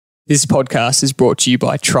This podcast is brought to you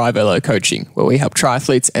by Trivelo Coaching, where we help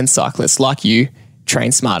triathletes and cyclists like you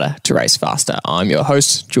train smarter to race faster. I'm your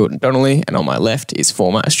host, Jordan Donnelly, and on my left is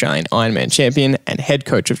former Australian Ironman champion and head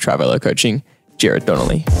coach of Trivelo Coaching, Jared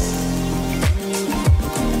Donnelly.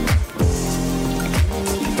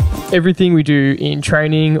 Everything we do in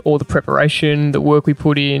training, all the preparation, the work we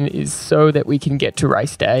put in is so that we can get to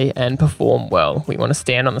race day and perform well. We want to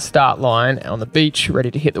stand on the start line on the beach,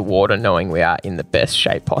 ready to hit the water, knowing we are in the best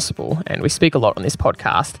shape possible. And we speak a lot on this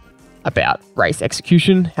podcast about race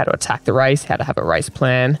execution, how to attack the race, how to have a race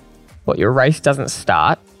plan. But your race doesn't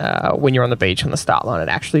start when you're on the beach on the start line. It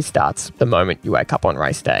actually starts the moment you wake up on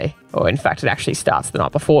race day. Or in fact, it actually starts the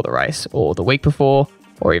night before the race or the week before,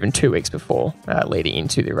 or even 2 weeks before leading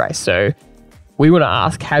into the race. So we want to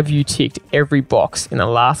ask, have you ticked every box in the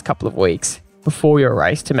last couple of weeks before your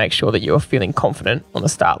race to make sure that you're feeling confident on the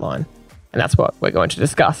start line? And that's what we're going to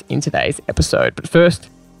discuss in today's episode. But first,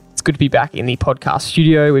 it's good to be back in the podcast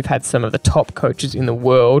studio. We've had some of the top coaches in the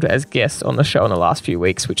world as guests on the show in the last few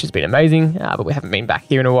weeks, which has been amazing, but we haven't been back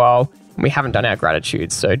here in a while, and we haven't done our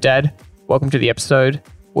gratitudes. So Dad, welcome to the episode.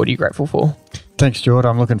 What are you grateful for? Thanks, George.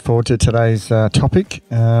 I'm looking forward to today's topic.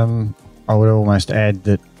 I would almost add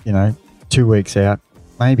that, 2 weeks out,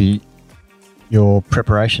 maybe your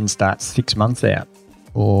preparation starts 6 months out,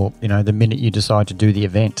 or, the minute you decide to do the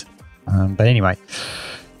event. But anyway,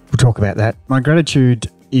 we'll talk about that. My gratitude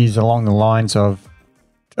is along the lines of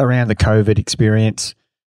around the COVID experience.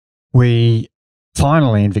 We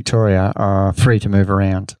finally in Victoria are free to move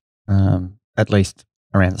around, at least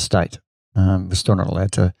around the state. We're still not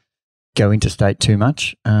allowed to go interstate too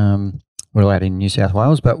much. We're allowed in New South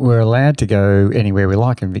Wales, but we're allowed to go anywhere we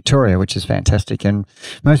like in Victoria, which is fantastic. And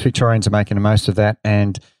most Victorians are making the most of that.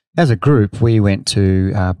 And as a group, we went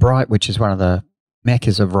to Bright, which is one of the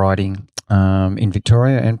meccas of riding in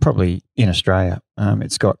Victoria and probably in Australia.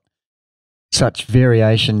 It's got such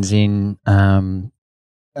variations in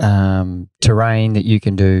terrain that you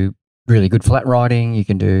can do really good flat riding, you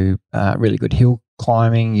can do really good hill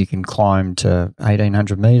climbing, you can climb to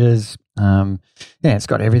 1,800 metres. It's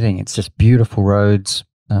got everything. It's just beautiful roads.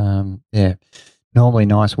 Normally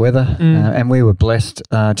nice weather. And we were blessed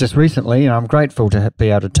just recently, and I'm grateful to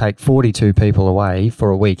be able to take 42 people away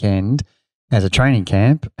for a weekend as a training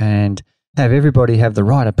camp and have everybody have the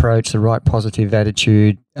right approach, the right positive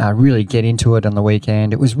attitude, really get into it on the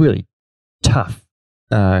weekend. It was really tough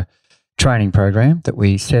training program that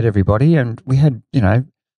we set everybody, and we had,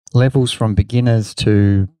 levels from beginners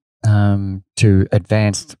to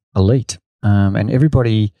advanced elite, and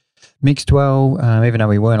everybody mixed well, even though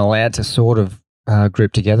we weren't allowed to sort of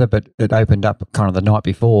group together, but it opened up kind of the night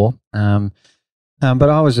before. But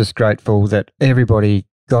I was just grateful that everybody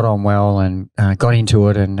got on well and got into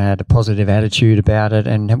it and had a positive attitude about it,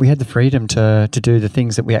 and we had the freedom to do the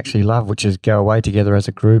things that we actually love, which is go away together as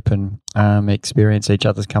a group and experience each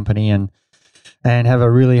other's company and have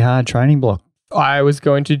a really hard training block. I was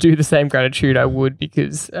going to do the same gratitude I would,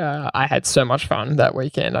 because I had so much fun that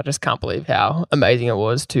weekend. I just can't believe how amazing it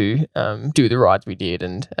was to do the rides we did,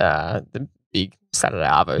 and the big Saturday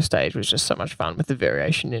Arvo stage was just so much fun with the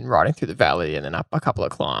variation in riding through the valley and then up a couple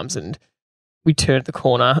of climbs. And we turned the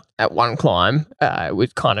corner at one climb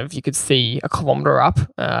with you could see a kilometre up.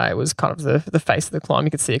 It was kind of the face of the climb.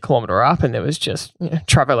 You could see a kilometre up, and there was just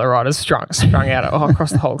Trivelo riders strung out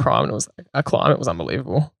across the whole climb. And it was a climb. It was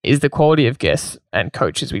unbelievable. Is the quality of guests and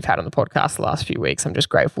coaches we've had on the podcast the last few weeks. I'm just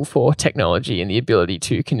grateful for technology and the ability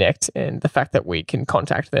to connect, and the fact that we can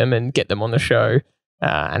contact them and get them on the show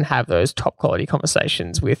and have those top quality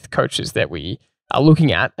conversations with coaches that we are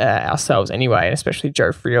looking at ourselves anyway, and especially Joe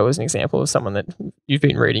Friel is an example of someone that you've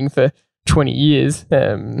been reading for 20 years,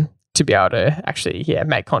 to be able to actually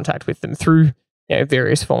make contact with them through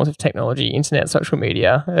various forms of technology, internet, social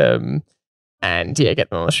media, and get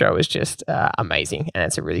them on the show is just amazing, and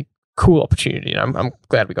it's a really cool opportunity, and I'm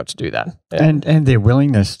glad we got to do that. And their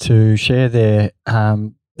willingness to share their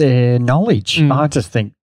knowledge. I just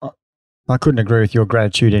think I couldn't agree with your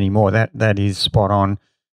gratitude anymore. That is spot on.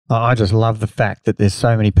 I just love the fact that there's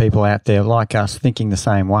so many people out there like us thinking the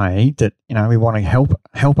same way, that, we want to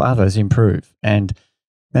help others improve. And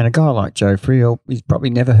a guy like Joe Friel, he's probably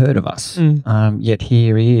never heard of us. Yet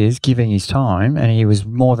here he is giving his time, and he was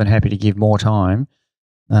more than happy to give more time.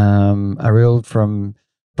 Arild from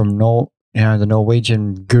the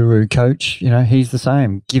Norwegian guru coach, he's the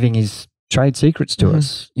same, giving his trade secrets to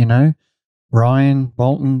us, Ryan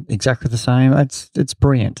Bolton, exactly the same. It's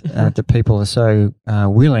brilliant that people are so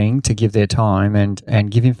willing to give their time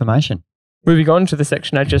and give information. Moving on to the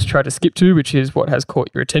section I just tried to skip to, which is what has caught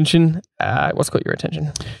your attention. What's caught your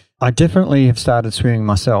attention? I definitely have started swimming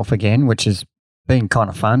myself again, which is been kind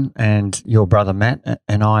of fun, and your brother Matt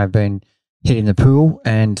and I have been hitting the pool,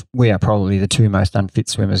 and we are probably the two most unfit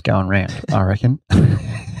swimmers going round, I reckon.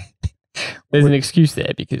 There's an excuse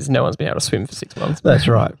there because no one's been able to swim for 6 months. That's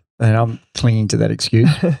right. And I'm clinging to that excuse.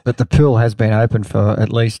 But the pool has been open for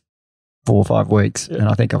at least 4 or 5 weeks, and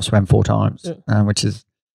I think I've swam 4 times, which is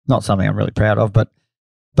not something I'm really proud of. But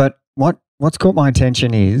what's caught my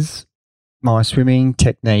attention is my swimming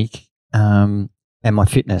technique and my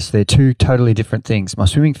fitness. They're two totally different things. My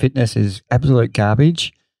swimming fitness is absolute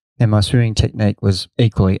garbage, and my swimming technique was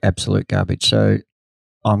equally absolute garbage. So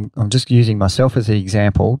I'm just using myself as the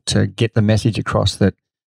example to get the message across that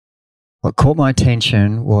what caught my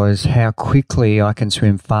attention was how quickly I can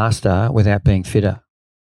swim faster without being fitter.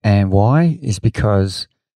 And why? Is because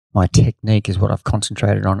my technique is what I've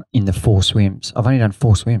concentrated on in the 4 swims. I've only done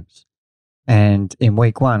 4 swims. And in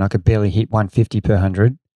week 1, I could barely hit 150 per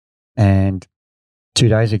 100. And 2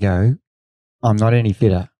 days ago, I'm not any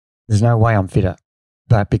fitter. There's no way I'm fitter.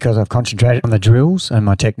 But because I've concentrated on the drills and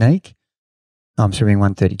my technique, I'm swimming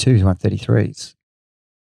 132s, 133s.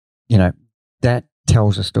 You know, that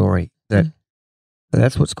tells a story.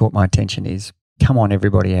 That's what's caught my attention is, come on,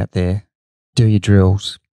 everybody out there, do your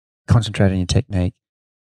drills, concentrate on your technique,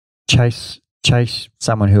 chase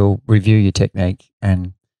someone who'll review your technique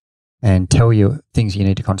and tell you things you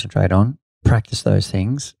need to concentrate on, practice those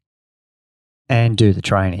things, and do the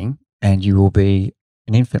training, and you will be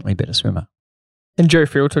an infinitely better swimmer. And Joe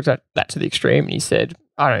Friel took that to the extreme, and he said,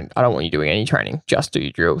 I don't want you doing any training, just do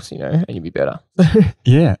your drills, and you'll be better.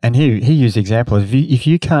 Yeah, and he used the example of if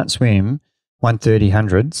you can't swim 130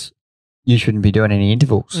 hundreds, you shouldn't be doing any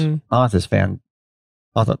intervals. I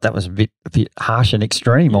thought that was a bit harsh and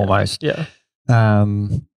extreme almost. Yeah.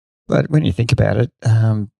 But when you think about it,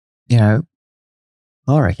 I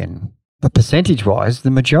reckon, but percentage-wise,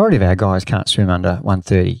 the majority of our guys can't swim under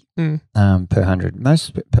 130 per 100.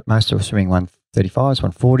 Most are swimming 135s,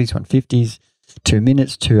 140s, 150s, 2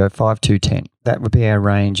 minutes, 205, 210. That would be our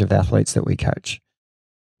range of athletes that we coach.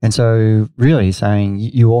 And so really saying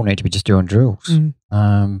you all need to be just doing drills.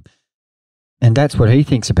 And that's what he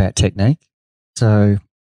thinks about technique. So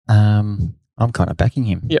I'm kind of backing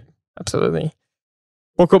him. Yep, absolutely.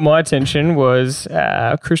 What caught my attention was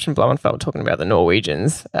Christian Blumenfeld talking about the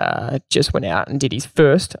Norwegians. Just went out and did his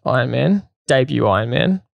first Ironman, debut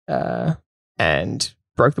Ironman, and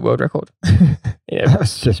broke the world record.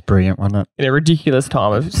 That's just brilliant, wasn't it? In a ridiculous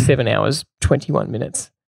time of 7 hours, 21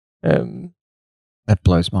 minutes. That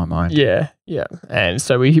blows my mind. Yeah. And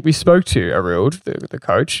so we spoke to Arild, the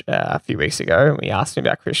coach, a few weeks ago, and we asked him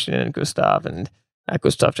about Christian and Gustav. And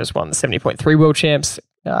Gustav just won the 70.3 world champs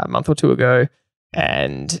a month or 2 ago.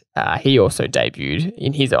 And he also debuted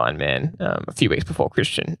in his Ironman a few weeks before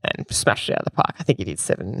Christian and smashed it out of the park. I think he did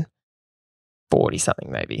 740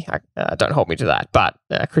 something maybe. Don't hold me to that. But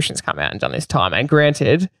Christian's come out and done this time. And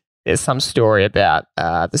granted, there's some story about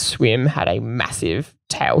the swim had a massive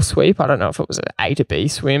tail sweep. I don't know if it was an A to B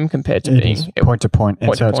swim compared to being point to point.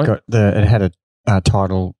 And so it had a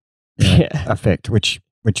tidal effect, which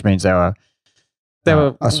means they were.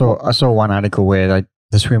 I saw one article where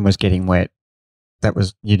the swim was getting wet. That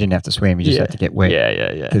was, you didn't have to swim, you just had to get wet.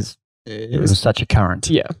 Yeah. Because it was such a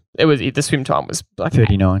current. Yeah. The swim time was like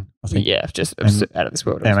 39, I think. Yeah, just out of this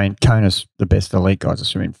world. I mean, Kona's, the best elite guys are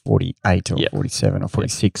swimming 48 or 47 or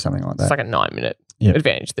 46, something like that. It's like a 9-minute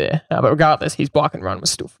advantage there. But regardless, his bike and run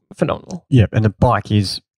was still phenomenal. Yeah, and the bike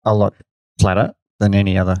is a lot flatter than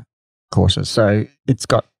any other courses. So it's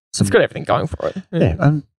got everything going for it.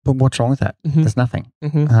 Yeah, but what's wrong with that? Mm-hmm. There's nothing.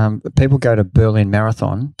 Mm-hmm. People go to Berlin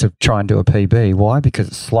Marathon to try and do a PB. Why? Because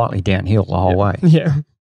it's slightly downhill the whole way.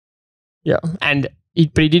 Yeah. And he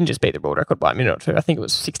didn't just beat the world record by a minute or two. I think it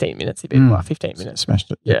was 16 minutes. He beat by 15 minutes. Smashed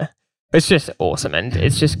it. Yeah. It's just awesome, and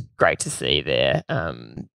it's just great to see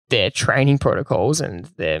their training protocols and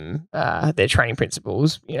their training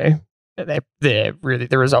principles. They're really,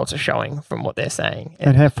 the results are showing from what they're saying.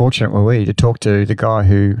 And how fortunate were we to talk to the guy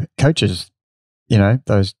who coaches,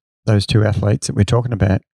 those two athletes that we're talking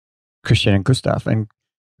about, Christian and Gustav.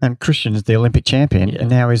 And Christian is the Olympic champion and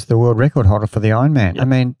now is the world record holder for the Ironman. Yeah. I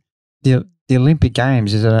mean, the Olympic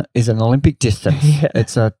Games is an Olympic distance.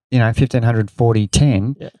 It's a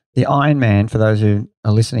 1540-10. Yeah. The Ironman, for those who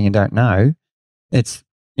are listening and don't know, it's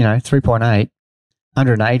 3.8,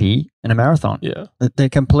 180 and a marathon. Yeah. They're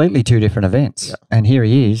completely two different events. Yeah. And here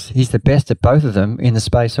he is. He's the best at both of them in the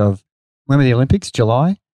space of, when were the Olympics?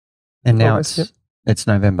 July? And now it's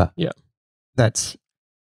November. Yeah. That's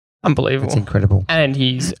unbelievable. That's incredible. And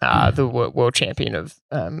he's the world champion of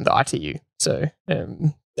the ITU. So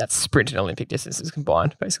that's sprint and Olympic distances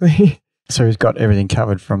combined, basically. So he's got everything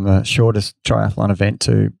covered from the shortest triathlon event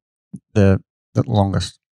to the the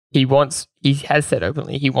longest? He has said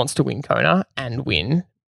openly he wants to win Kona and win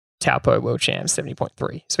Taupo World Champs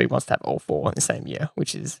 70.3. So he wants to have all four in the same year,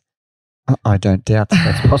 which is... I don't doubt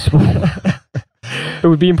that's possible. It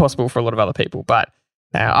would be impossible for a lot of other people, but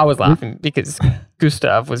I was laughing because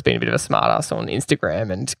Gustav was being a bit of a smartass on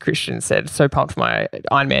Instagram, and Christian said, so pumped for my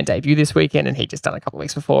Ironman debut this weekend, and he'd just done a couple of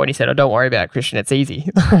weeks before, and he said, oh, don't worry about it, Christian, it's easy.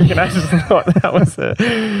 And I just thought that was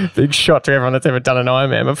a big shot to everyone that's ever done an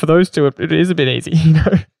Ironman, but for those two, it is a bit easy, you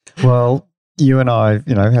know. Well, you and I,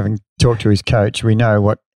 you know, having talked to his coach, we know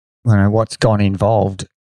what's gone involved,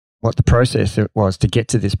 what the process it was to get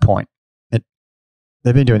to this point.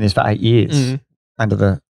 They've been doing this for 8 years under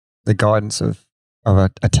the guidance of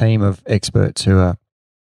a team of experts who are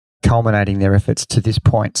culminating their efforts to this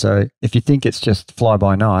point. So if you think it's just fly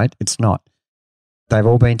by night, it's not. They've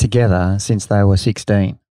all been together since they were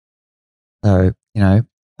 16. So,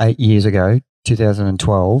 8 years ago,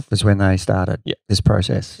 2012 is when they started this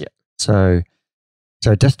process. Yeah. So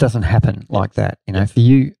it just doesn't happen like that.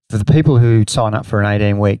 For the people who sign up for an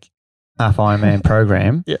 18-week half Ironman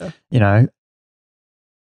program,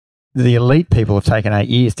 the elite people have taken 8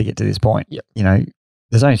 years to get to this point. Yep.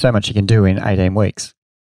 There's only so much you can do in 18 weeks.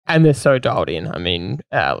 And they're so dialed in. I mean,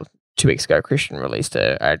 2 weeks ago, Christian released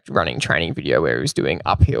a running training video where he was doing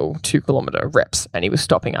uphill 2 kilometer reps, and he was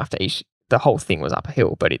stopping after each. The whole thing was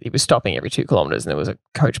uphill, but he was stopping every 2 kilometers, and there was a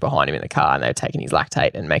coach behind him in the car, and they were taking his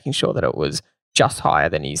lactate and making sure that it was just higher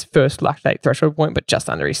than his first lactate threshold point, but just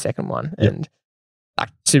under his second one. Yep. And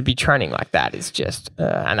to be training like that is just,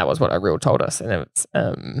 and that was what Iril told us, and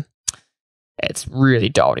it's really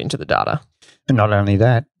dialed into the data. And not only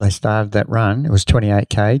that, they started that run. It was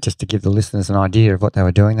 28K, just to give the listeners an idea of what they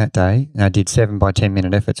were doing that day. And they did 7 by 10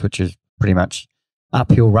 minute efforts, which is pretty much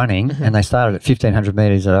uphill running. Mm-hmm. And they started at 1,500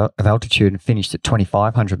 meters of altitude and finished at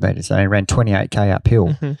 2,500 meters. So they ran 28K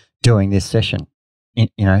uphill doing this session,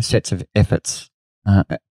 sets of efforts.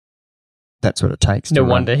 That's what it takes. No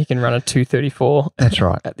wonder he can run a 2:34. That's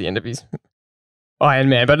right. At the end of his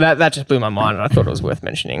Ironman, but that just blew my mind, and I thought it was worth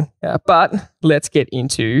mentioning. But let's get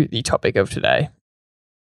into the topic of today.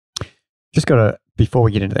 Before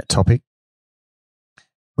we get into that topic,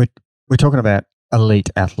 we're talking about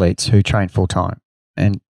elite athletes who train full time,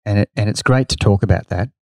 and it's great to talk about that.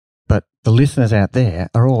 But the listeners out there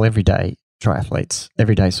are all everyday triathletes,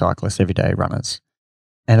 everyday cyclists, everyday runners,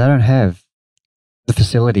 and they don't have the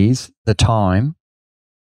facilities, the time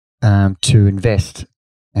to invest.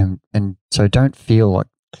 And so don't feel like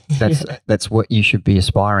that's what you should be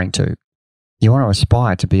aspiring to. You want to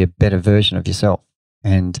aspire to be a better version of yourself.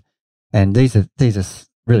 And these are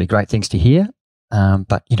really great things to hear.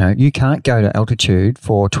 But you can't go to altitude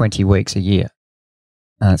for 20 weeks a year.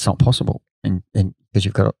 It's not possible, and because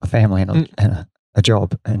you've got a family and a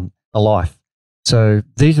job and a life. So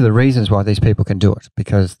these are the reasons why these people can do it,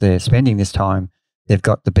 because they're spending this time. They've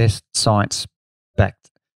got the best science-backed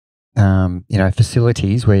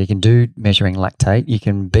facilities where you can do measuring lactate. You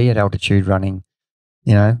can be at altitude running.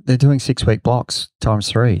 They're doing 6-week blocks times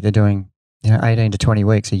 3. They're doing 18 to 20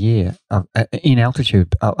 weeks a year in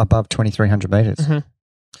altitude above 2,300 meters. Mm-hmm.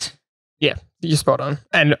 Yeah, you're spot on.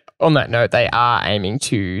 And on that note, they are aiming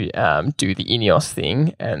to do the Ineos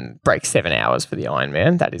thing and break 7 hours for the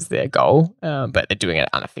Ironman. That is their goal. But they're doing it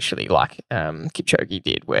unofficially, like Kipchoge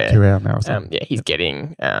did, where 2-hour marathon. He's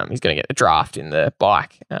going to get a draft in the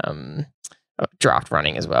bike, draft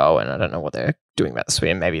running as well. And I don't know what they're doing about the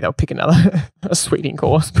swim. Maybe they'll pick another a sweeting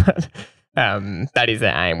course, but that is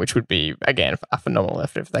their aim, which would be, again, a phenomenal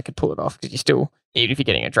effort if they could pull it off, because you still, even if you're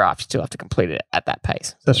getting a draft, you still have to complete it at that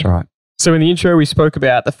pace. That's right. So in the intro, we spoke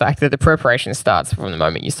about the fact that the preparation starts from the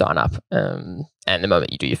moment you sign up and the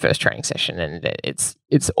moment you do your first training session, and it's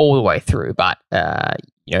all the way through. But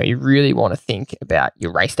you really want to think about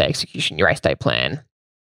your race day execution, your race day plan.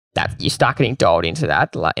 That you start getting dialed into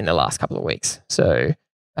that in the last couple of weeks. So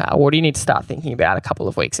what do you need to start thinking about a couple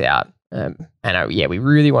of weeks out? We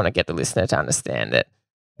really want to get the listener to understand that.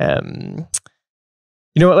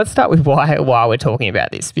 Let's start with why we're talking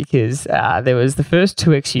about this, because there was the first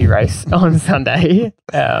 2XU race on Sunday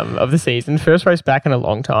of the season. First race back in a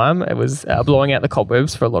long time. It was blowing out the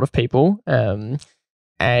cobwebs for a lot of people.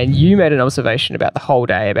 And you made an observation about the whole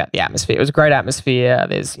day, about the atmosphere. It was a great atmosphere.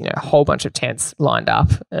 There's a whole bunch of tents lined up.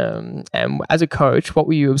 And as a coach, what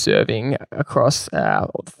were you observing across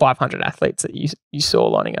 500 athletes that you saw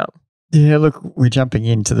lining up? Yeah, look, we're jumping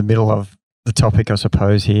into the middle of the topic, I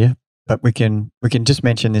suppose, here. But we can just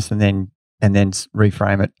mention this and then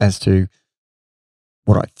reframe it as to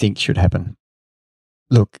what I think should happen.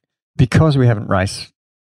 Look, because we haven't raced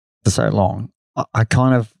for so long, I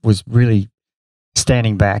kind of was really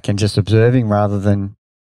standing back and just observing rather than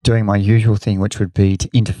doing my usual thing, which would be to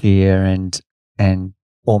interfere and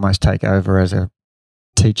almost take over as a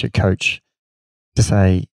teacher coach to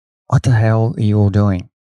say, what the hell are you all doing?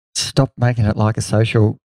 Stop making it like a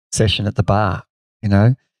social session at the bar. You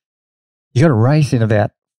know, you got to race in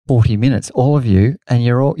about 40 minutes, all of you, and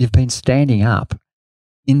you've been standing up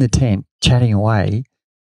in the tent chatting away.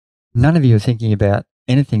 None of you are thinking about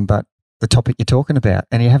anything but the topic you're talking about,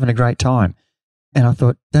 and you're having a great time. And I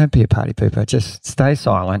thought, don't be a party pooper. Just stay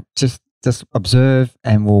silent. Just observe,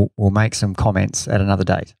 and we'll make some comments at another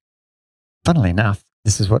date. Funnily enough,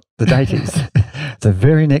 this is what the date is. The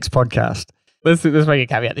very next podcast. Let's make a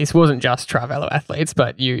caveat. This wasn't just Tri-Velo athletes,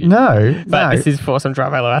 but No. this is for some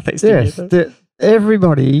Tri-Velo athletes. Yes,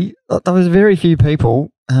 everybody. There was very few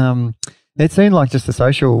people. It seemed like just a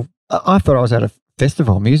social. I thought I was at a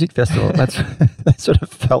festival, music festival. That's what it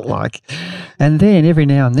felt like. And then every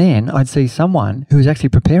now and then I'd see someone who was actually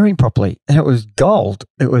preparing properly, and it was gold.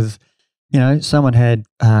 It was, someone had,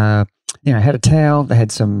 had a towel. They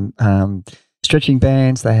had some stretching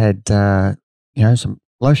bands. They had, some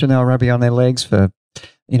lotion they were rubbing on their legs for,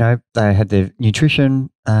 they had their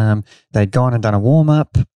nutrition. They'd gone and done a warm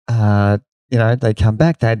up. They'd come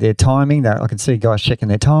back. They had their timing. I could see guys checking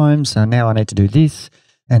their times. So now I need to do this.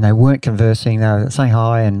 And they weren't conversing. They were saying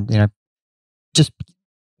hi, and they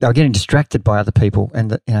were getting distracted by other people,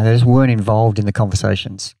 and they just weren't involved in the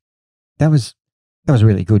conversations. That was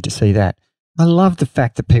really good to see that. I love the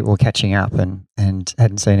fact that people were catching up and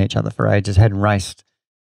hadn't seen each other for ages, hadn't raced.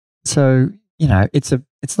 So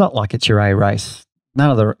it's not like it's your A race.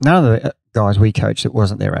 None of the guys we coached, it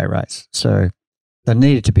wasn't their A race. So they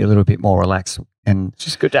needed to be a little bit more relaxed. And it's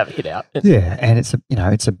just good to have a hit out. Yeah, and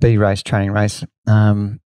it's a B race, training race.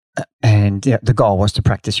 And the goal was to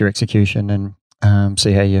practice your execution and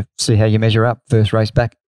see how you measure up first race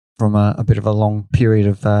back from a bit of a long period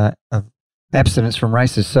of abstinence from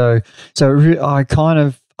races. So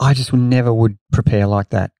I just never would prepare like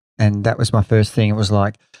that, and that was my first thing. It was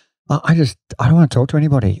like I don't want to talk to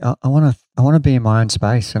anybody. I want to be in my own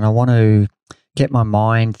space, and I want to get my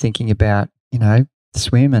mind thinking about the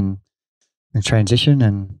swim and transition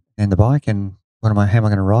and the bike, and how am I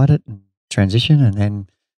going to ride it, and transition, and then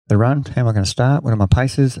the run, how am I going to start, what are my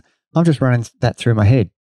paces? I'm just running that through my head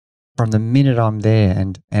from the minute I'm there,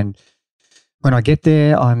 and when I get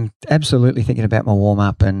there, I'm absolutely thinking about my warm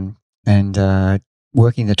up and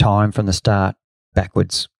working the time from the start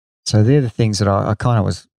backwards. So they're the things that I kind of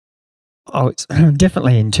was. It's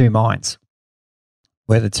definitely in two minds,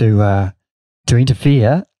 whether to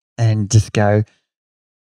interfere and just go,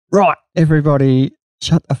 right, everybody,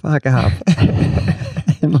 shut the fuck up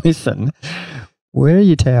and listen. Where are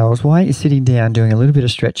your towels? Why aren't you sitting down doing a little bit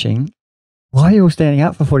of stretching? Why are you all standing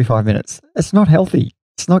up for 45 minutes? It's not healthy.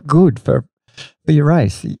 It's not good for your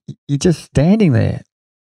race. You're just standing there.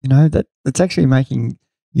 That's actually making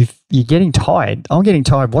you're getting tired. I'm getting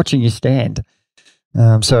tired watching you stand.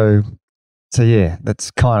 So yeah,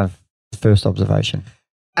 that's kind of the first observation.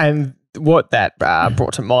 And what that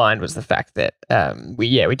brought to mind was the fact that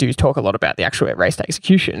we do talk a lot about the actual race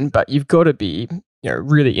execution, but you've got to be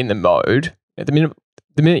really in the mode. The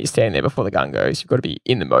minute you're standing there before the gun goes, you've got to be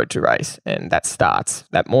in the mode to race, and that starts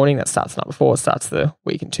that morning. That starts the night before. It starts the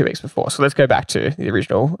week and 2 weeks before. So let's go back to the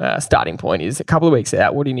original starting point. Is a couple of weeks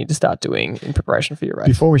out. What do you need to start doing in preparation for your race?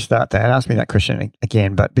 Before we start that, ask me that question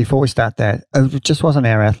again. But before we start that, it just wasn't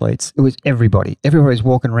our athletes. It was everybody. Everybody was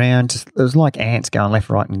walking around. It was like ants going left,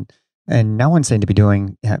 right, and no one seemed to be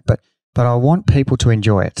doing. But I want people to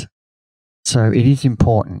enjoy it. So it is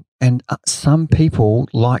important. And some people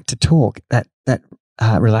like to talk.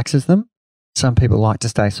 That relaxes them. Some people like to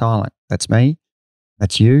stay silent. That's me.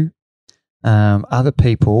 That's you. Other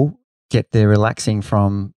people get their relaxing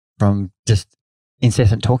from just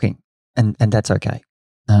incessant talking, and that's okay.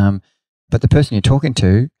 But the person you're talking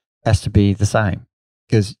to has to be the same,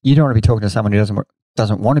 because you don't want to be talking to someone who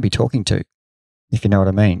doesn't want to be talking to, if you know what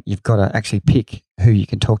I mean. You've got to actually pick who you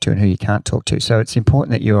can talk to and who you can't talk to. So it's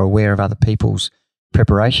important that you're aware of other people's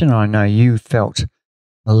preparation. And I know you felt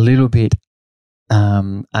a little bit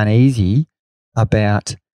uneasy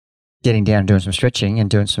about getting down and doing some stretching and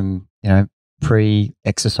doing some,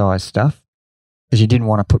 pre-exercise stuff, because you didn't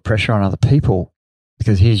want to put pressure on other people,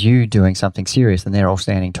 because here's you doing something serious and they're all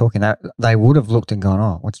standing talking. They would have looked and gone,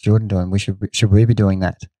 oh, what's Jordan doing? Should we be doing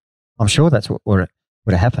that? I'm sure that's what would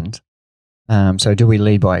have happened. So do we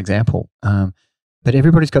lead by example? But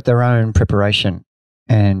everybody's got their own preparation,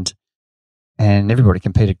 and everybody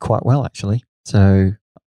competed quite well, actually. So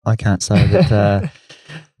I can't say that,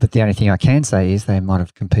 but the only thing I can say is they might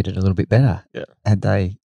have competed a little bit better had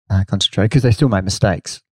they concentrated, because they still made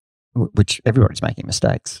mistakes, which everybody's making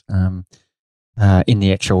mistakes. in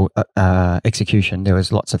the actual execution, there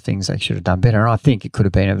was lots of things they should have done better. And I think it could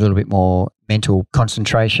have been a little bit more mental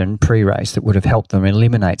concentration pre-race that would have helped them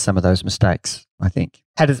eliminate some of those mistakes, I think.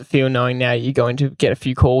 How does it feel knowing now you're going to get a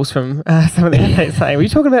few calls from some of the athletes saying, were you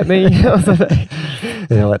talking about me?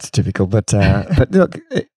 Yeah, that's typical. But look,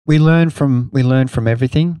 we learn from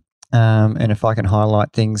everything. And if I can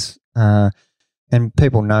highlight things, and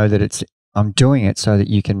people know that I'm doing it so that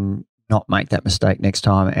you can not make that mistake next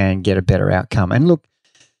time and get a better outcome. And look,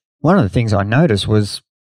 one of the things I noticed was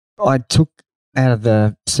I took out of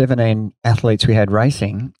the 17 athletes we had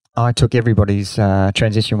racing, I took everybody's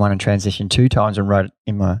transition 1 and transition 2 times and wrote it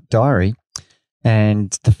in my diary.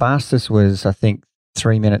 And the fastest was, I think,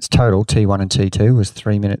 3 minutes total. T1 and T2 was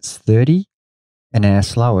 3 minutes 30, and our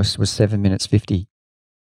slowest was 7 minutes 50.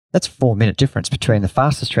 That's a 4-minute difference between the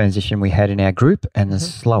fastest transition we had in our group and the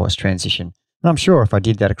slowest transition. And I'm sure if I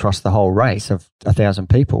did that across the whole race of 1,000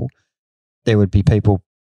 people, there would be people,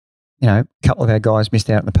 a couple of our guys missed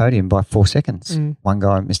out on the podium by 4 seconds. One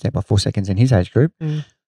guy missed out by 4 seconds in his age group.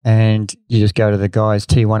 And you just go to the guys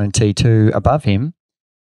T1 and T2 above him,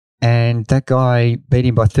 and that guy beat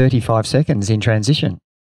him by 35 seconds in transition.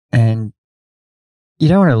 And you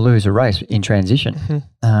don't want to lose a race in transition.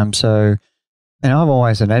 And I'm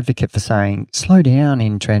always an advocate for saying slow down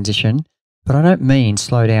in transition, but I don't mean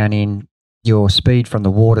slow down in your speed from the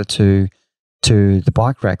water to the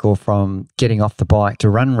bike rack or from getting off the bike to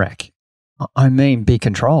run rack. I mean be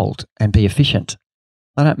controlled and be efficient.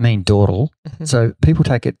 I don't mean dawdle. So people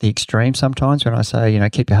take it the extreme sometimes when I say,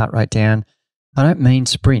 keep your heart rate down. I don't mean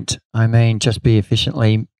sprint. I mean just be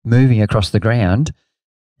efficiently moving across the ground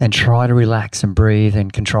and try to relax and breathe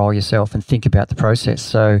and control yourself and think about the process.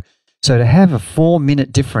 So to have a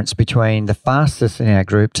 4-minute difference between the fastest in our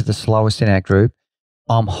group to the slowest in our group,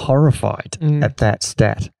 I'm horrified at that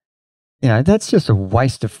stat. That's just a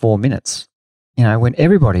waste of 4 minutes. When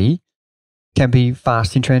everybody can be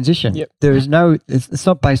fast in transition. Yep. There is it's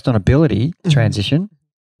not based on ability, transition.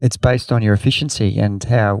 It's based on your efficiency and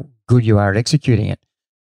how good you are at executing it.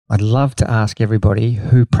 I'd love to ask everybody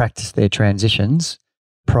who practiced their transitions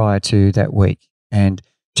prior to that week. And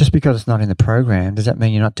just because it's not in the program, does that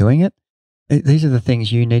mean you're not doing it? These are the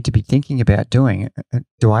things you need to be thinking about doing.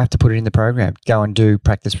 Do I have to put it in the program? Go and do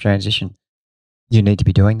practice transition. You need to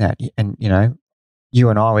be doing that. And, you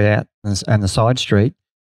and I were out on the side street,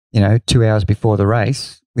 2 hours before the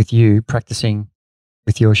race with you practicing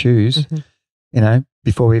with your shoes,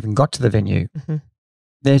 before we even got to the venue.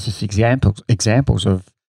 There's just examples of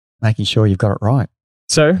making sure you've got it right.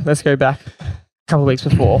 So let's go back a couple of weeks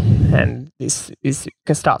before, and this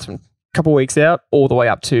starts from a couple of weeks out all the way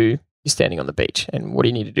up to you're standing on the beach, and what do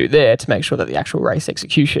you need to do there to make sure that the actual race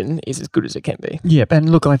execution is as good as it can be? Yep. And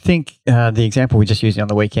look, I think the example we're just using on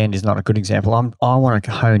the weekend is not a good example. I want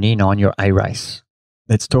to hone in on your A race.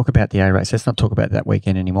 Let's talk about the A race. Let's not talk about that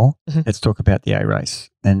weekend anymore. Let's talk about the A race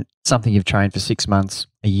and something you've trained for 6 months,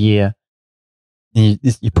 a year. You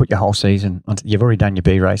put your whole season onto. You've already done your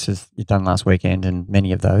B races. You've done last weekend and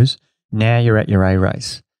many of those. Now you're at your A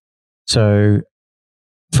race. So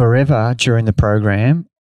forever during the program,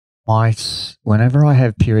 whenever I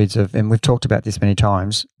have periods of, and we've talked about this many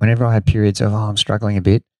times, whenever I have periods of, I'm struggling a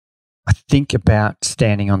bit, I think about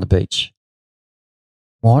standing on the beach.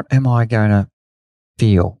 What am I going to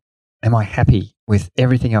feel? Am I happy with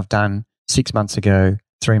everything I've done 6 months ago,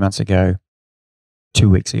 3 months ago, 2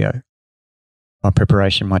 weeks ago? My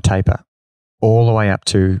preparation, my taper, all the way up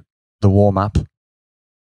to the warm-up,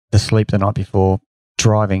 the sleep the night before,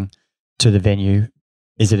 driving to the venue.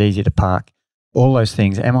 Is it easy to park? All those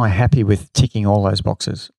things. Am I happy with ticking all those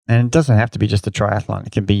boxes? And it doesn't have to be just a triathlon.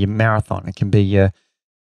 It can be your marathon. It can be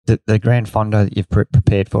the Grand Fondo that you've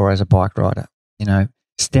prepared for as a bike rider.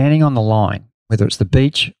 Standing on the line, whether it's the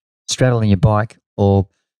beach, straddling your bike, or,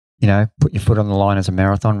 put your foot on the line as a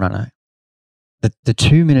marathon runner. The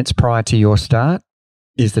 2 minutes prior to your start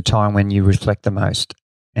is the time when you reflect the most.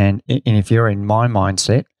 And if you're in my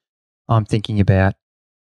mindset, I'm thinking about,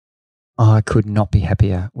 I could not be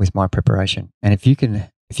happier with my preparation. And if you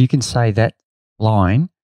can say that line,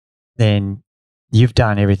 then you've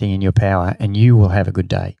done everything in your power and you will have a good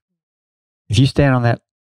day. If you stand on that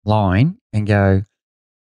line and go,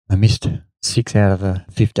 I missed 6 out of the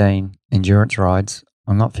 15 endurance rides,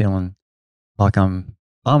 I'm not feeling like I'm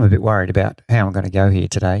a bit worried about how I'm going to go here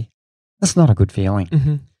today. That's not a good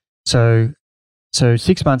feeling. So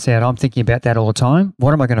 6 months out, I'm thinking about that all the time.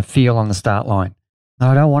 What am I going to feel on the start line?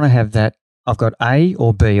 I don't want to have that. I've got A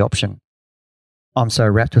or B option. I'm so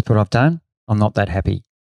wrapped with what I've done, I'm not that happy.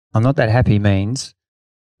 I'm not that happy means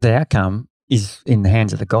the outcome is in the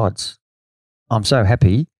hands of the gods. I'm so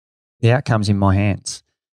happy, the outcome's in my hands.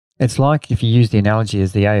 It's like, if you use the analogy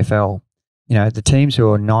as the AFL, you know, the teams who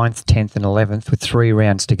are 9th, 10th and 11th with 3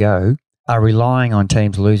 rounds to go are relying on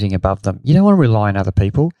teams losing above them. You don't want to rely on other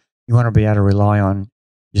people. You want to be able to rely on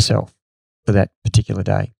yourself for that particular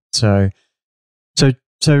day. So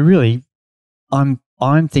really, I'm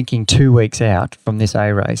thinking 2 weeks out from this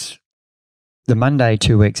A race. The Monday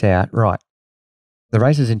 2 weeks out, right? The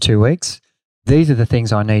race is in 2 weeks. These are the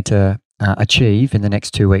things I need to achieve in the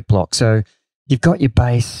next 2 week block. So you've got your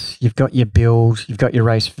base, you've got your build, you've got your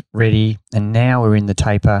race ready, and now we're in the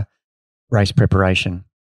taper race preparation.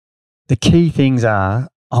 The key things are,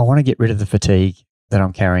 I want to get rid of the fatigue that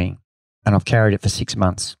I'm carrying, and I've carried it for 6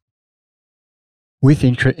 months. With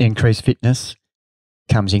increased fitness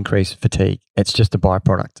comes increased fatigue. It's just a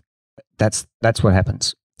byproduct. That's what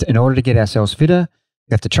happens. In order to get ourselves fitter,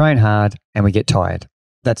 we have to train hard and we get tired.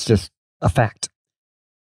 That's just a fact.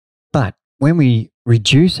 But when we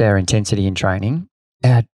reduce our intensity in training,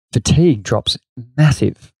 our fatigue drops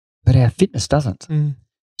massive, but our fitness doesn't.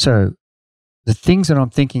 So the things that I'm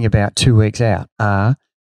thinking about 2 weeks out are,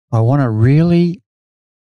 I want to really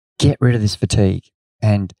get rid of this fatigue.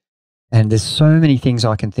 And there's so many things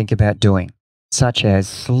I can think about doing, such as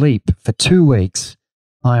sleep. For 2 weeks,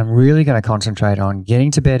 I am really going to concentrate on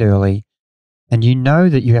getting to bed early. And you know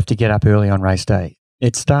that you have to get up early on race day.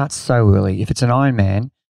 It starts so early. If it's an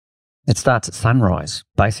Ironman, it starts at sunrise,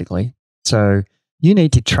 basically. So you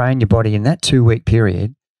need to train your body in that 2 week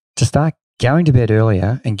period to start going to bed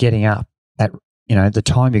earlier and getting up at, you know, the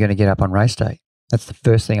time you're going to get up on race day. That's the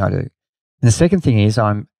first thing I do. And the second thing is,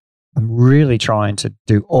 I'm really trying to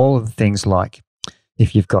do all of the things, like,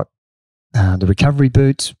 if you've got the recovery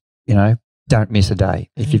boots, you know, don't miss a day.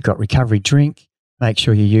 If you've got recovery drink, make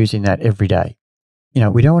sure you're using that every day. You know,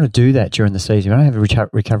 we don't want to do that during the season. We don't have a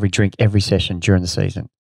recovery drink every session during the season.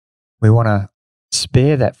 We want to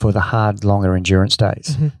spare that for the hard, longer endurance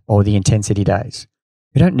days or the intensity days.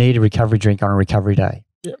 We don't need a recovery drink on a recovery day.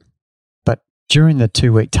 Yep. But during the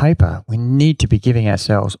 2 week taper, we need to be giving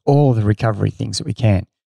ourselves all the recovery things that we can.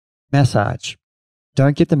 Massage.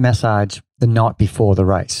 Don't get the massage the night before the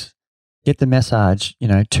race. Get the massage, you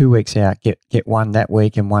know, 2 weeks out. Get one that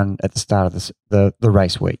week and one at the start of the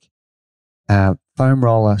race week. Foam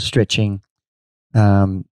roller, stretching,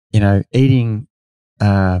 you know, eating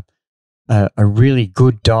a really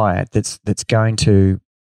good diet that's going to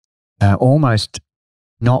almost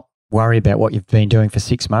not worry about what you've been doing for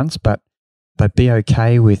 6 months, but be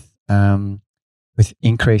okay with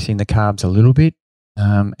increasing the carbs a little bit.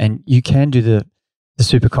 And you can do the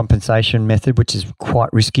super compensation method, which is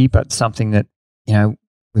quite risky, but something that, you know,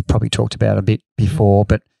 we've probably talked about a bit before.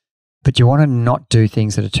 But you want to not do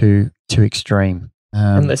things that are too extreme.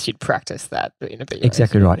 Unless you'd practice that in a B race.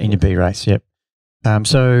 Exactly right, in a B race, yep.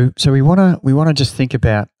 So we want to just think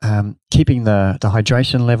about keeping the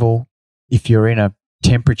hydration level. If you're in a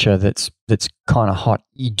temperature that's kind of hot,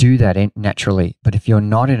 you do that naturally. But if you're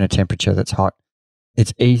not in a temperature that's hot,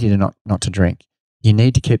 it's easy to not to drink. You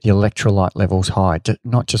need to keep the electrolyte levels high, to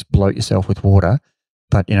not just bloat yourself with water,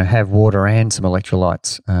 but, you know, have water and some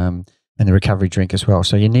electrolytes and the recovery drink as well.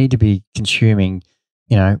 So you need to be consuming,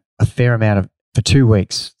 you know, a fair amount for 2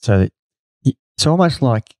 weeks. So that it's almost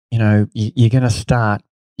like, you know, you want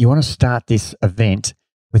to start this event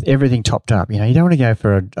with everything topped up. You know, you don't want to go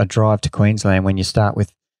for a drive to Queensland when you start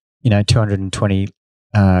with, you know, 220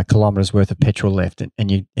 kilometres worth of petrol left,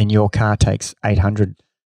 and your car takes 800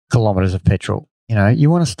 kilometres of petrol. You know, you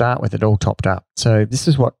want to start with it all topped up. So this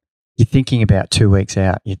is what you're thinking about 2 weeks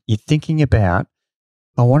out. You're thinking about,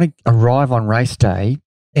 I want to arrive on race day,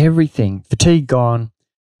 everything, fatigue gone,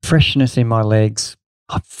 freshness in my legs,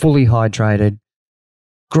 I'm fully hydrated,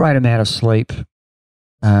 great amount of sleep,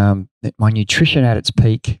 my nutrition at its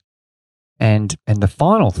peak. And the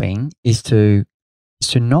final thing is to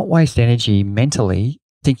not waste energy mentally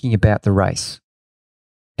thinking about the race.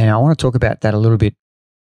 And I want to talk about that a little bit,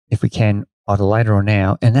 if we can, either later or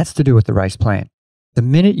now, and that's to do with the race plan. The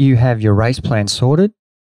minute you have your race plan sorted,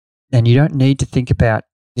 and you don't need to think about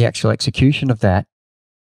the actual execution of that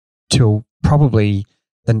till probably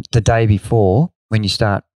the day before, when you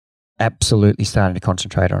start absolutely starting to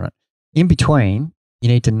concentrate on it. In between, you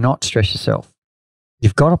need to not stress yourself.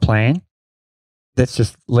 You've got a plan. Let's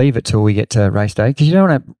just leave it till we get to race day, because you don't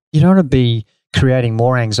want to be creating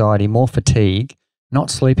more anxiety, more fatigue, not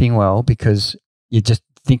sleeping well because you're just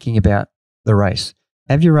thinking about the race.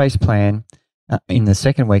 Have your race plan in the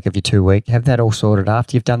second week of your 2 week. Have that all sorted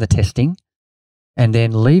after you've done the testing, and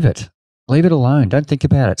then leave it alone. Don't think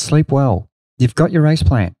about it. Sleep well. You've got your race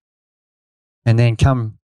plan, and then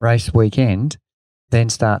come race weekend, then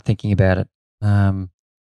start thinking about it. You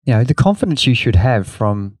know, the confidence you should have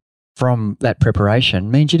from from that preparation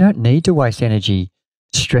means you don't need to waste energy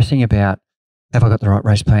stressing about, have I got the right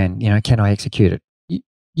race plan? Can I execute it?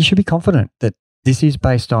 You should be confident that this is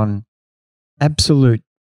based on absolute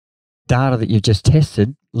data that you've just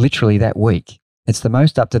tested literally that week. It's the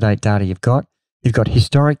most up-to-date data you've got. You've got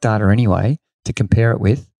historic data anyway to compare it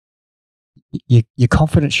with. Your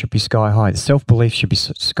confidence should be sky high. The self-belief should be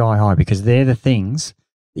sky high because they're the things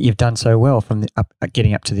that you've done so well from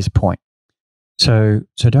getting up to this point. So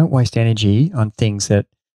don't waste energy on things that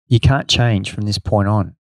you can't change from this point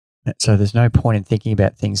on. So there's no point in thinking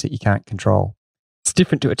about things that you can't control. It's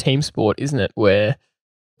different to a team sport, isn't it? Where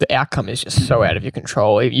the outcome is just so out of your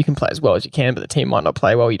control. You can play as well as you can, but the team might not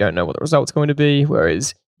play well. You don't know what the result's going to be.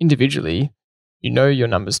 Whereas individually, you know your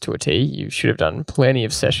numbers to a T. You should have done plenty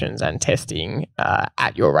of sessions and testing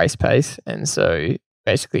at your race pace. And so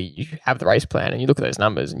basically you have the race plan and you look at those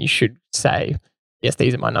numbers and you should say, yes,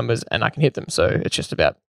 these are my numbers and I can hit them. So it's just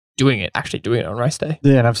about actually doing it on race day.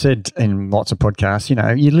 Yeah, and I've said in lots of podcasts,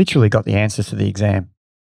 you literally got the answers to the exam.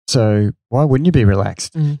 So why wouldn't you be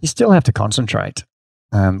relaxed? You still have to concentrate.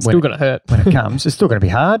 It's still going to hurt when it comes. It's still going to be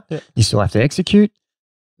hard. Yeah. You still have to execute,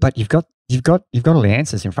 but you've got all the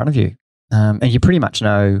answers in front of you, and you pretty much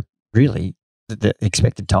know really the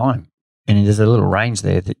expected time. And there's a little range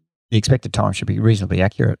there that the expected time should be reasonably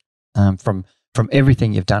accurate from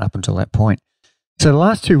everything you've done up until that point. So the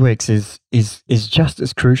last 2 weeks is just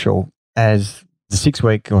as crucial as the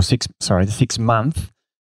 6 month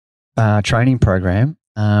training program,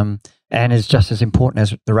 and is just as important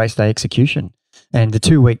as the race day execution. And the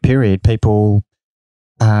 2 week period, people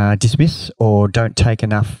dismiss or don't take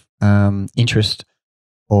enough interest,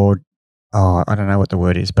 or I don't know what the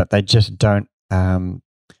word is, but they just don't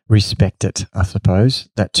respect it, I suppose.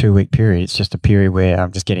 That 2 week period, it's just a period where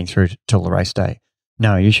I'm just getting through till the race day.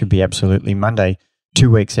 No, you should be absolutely Monday, 2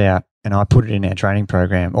 weeks out, and I put it in our training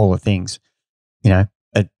program, all the things, the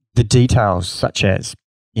details such as,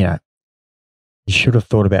 you should have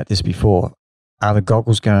thought about this before. Are the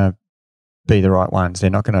goggles going to be the right ones? They're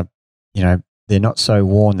not going to, they're not so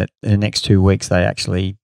worn that in the next 2 weeks they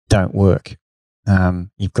actually don't work.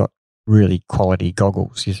 You've got really quality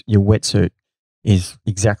goggles. Your wetsuit is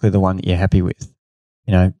exactly the one that you're happy with.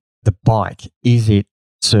 The bike, is it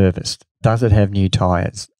serviced? Does it have new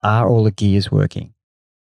tires? Are all the gears working?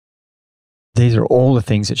 These are all the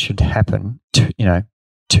things that should happen 2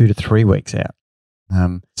 to 3 weeks out.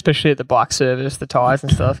 Especially at the bike service, the tires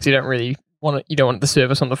and stuff, because you don't really want it. You don't want the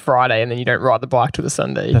service on the Friday and then you don't ride the bike till the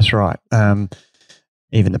Sunday. That's right.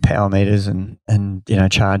 Even the power meters and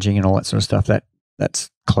charging and all that sort of stuff,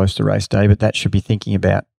 that's close to race day, but that should be thinking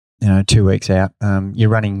about 2 weeks out. Your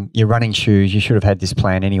running shoes, you should have had this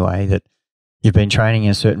plan anyway, that you've been training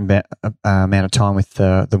in a certain amount of time with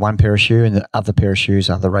the one pair of shoe, and the other pair of shoes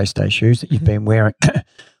are the race day shoes that you've been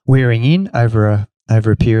wearing in over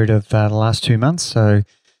a period of the last 2 months. So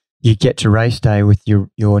you get to race day with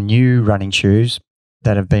your new running shoes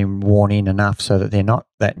that have been worn in enough so that they're not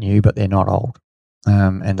that new, but they're not old,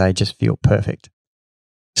 and they just feel perfect.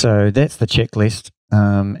 So that's the checklist.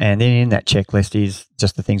 And then in that checklist is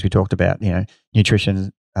just the things we talked about,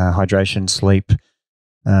 nutrition, hydration, sleep,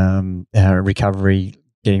 recovery,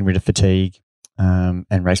 getting rid of fatigue,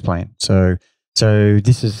 and race plan. So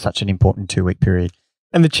this is such an important 2 week period.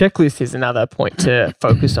 And the checklist is another point to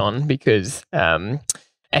focus on because,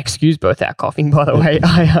 excuse both our coughing, by the way.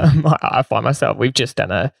 I find myself, we've just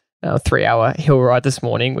done a 3-hour hill ride this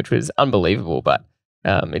morning, which was unbelievable, but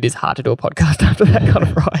it is hard to do a podcast after that kind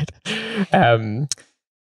of ride.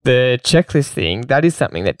 The checklist thing, that is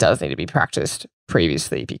something that does need to be practiced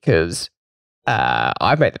previously, because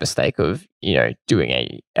I've made the mistake of, doing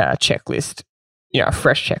a checklist, a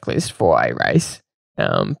fresh checklist for a race.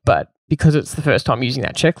 But because it's the first time using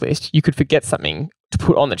that checklist, you could forget something to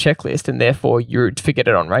put on the checklist, and therefore you'd forget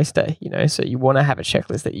it on race day, So you want to have a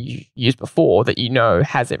checklist that you used before that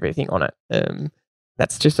has everything on it.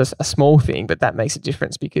 That's just a small thing, but that makes a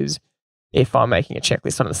difference, because if I'm making a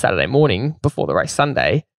checklist on the Saturday morning before the race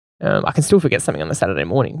Sunday, I can still forget something on the Saturday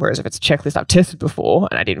morning. Whereas if it's a checklist I've tested before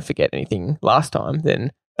and I didn't forget anything last time,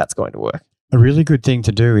 then that's going to work. A really good thing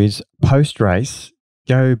to do is post-race,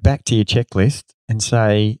 go back to your checklist and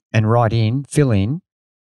fill in,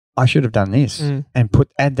 I should have done this, and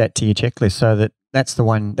add that to your checklist, so that's the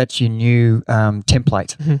one, that's your new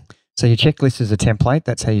template. Mm-hmm. So your checklist is a template.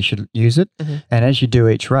 That's how you should use it. Mm-hmm. And as you do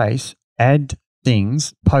each race, add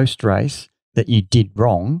things post-race that you did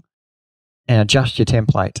wrong and adjust your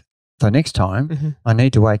template. So next time, I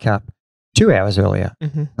need to wake up 2 hours earlier,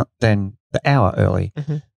 not than the hour early.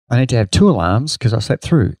 I need to have 2 alarms because I slept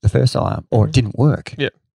through the first alarm or it didn't work. Yeah.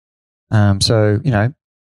 So,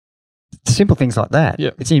 simple things like that.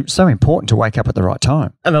 Yeah. It's so important to wake up at the right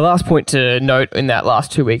time. And the last point to note in that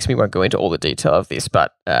last 2 weeks, we won't go into all the detail of this,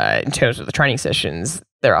 but in terms of the training sessions,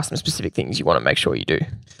 there are some specific things you want to make sure you do.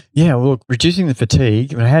 Yeah, well, look, reducing the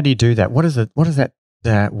fatigue, how do you do that? What does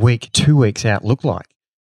that week, 2 weeks out look like?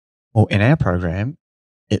 Well, in our program,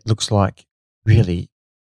 it looks like really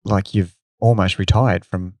like you've almost retired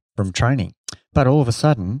from training. But all of a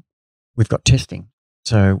sudden, we've got testing.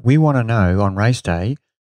 So we want to know on race day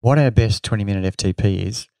what our best 20-minute FTP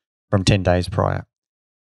is from 10 days prior.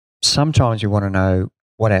 Sometimes we want to know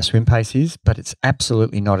what our swim pace is, but it's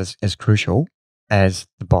absolutely not as crucial as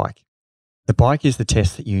the bike. The bike is the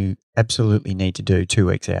test that you absolutely need to do 2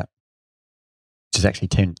 weeks out, which is actually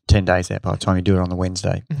 10 days out by the time you do it on the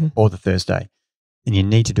Wednesday or the Thursday. And you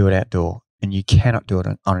need to do it outdoor, and you cannot do it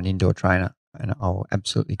on an indoor trainer. And I'll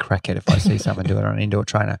absolutely crack it if I see someone do it on an indoor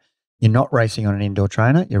trainer. You're not racing on an indoor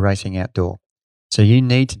trainer, you're racing outdoor. So you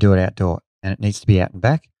need to do it outdoor, and it needs to be out and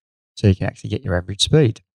back so you can actually get your average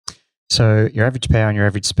speed. So your average power and your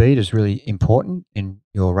average speed is really important in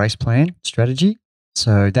your race plan strategy.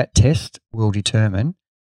 So that test will determine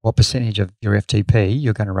what percentage of your FTP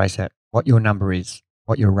you're going to race at, what your number is,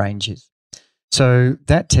 what your range is. So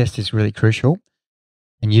that test is really crucial.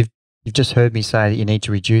 And you've just heard me say that you need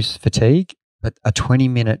to reduce fatigue, but a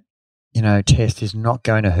 20-minute, test is not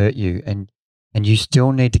going to hurt you, and you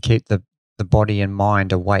still need to keep the body and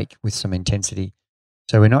mind awake with some intensity.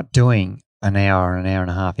 So we're not doing an hour and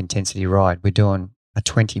a half intensity ride. We're doing a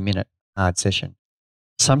 20-minute hard session.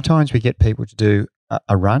 Sometimes we get people to do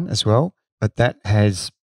a run as well, but that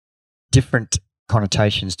has different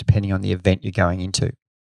connotations depending on the event you're going into.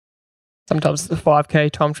 Sometimes it's a 5K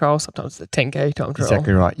time trial, sometimes it's a 10K time trial.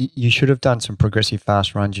 Exactly right. You should have done some progressive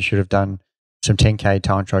fast runs. You should have done some 10K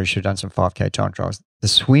time trials. You should have done some 5K time trials. The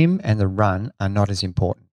swim and the run are not as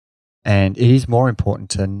important. And it is more important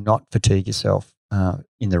to not fatigue yourself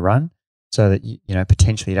in the run so that,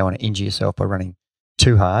 potentially you don't want to injure yourself by running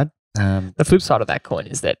too hard. The flip side of that coin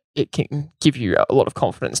is that it can give you a lot of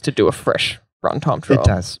confidence to do a fresh run time trial. It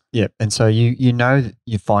does, yeah. And so you know that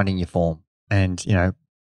you're finding your form. And,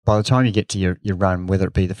 by the time you get to your run, whether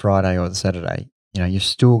it be the Friday or the Saturday, you've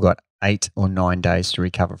still got 8 or 9 days to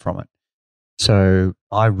recover from it. So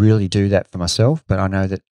I really do that for myself, but I know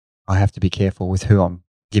that I have to be careful with who I'm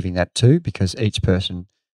giving that to because each person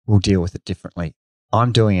will deal with it differently.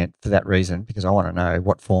 I'm doing it for that reason because I want to know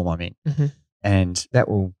what form I'm in. Mm-hmm. And that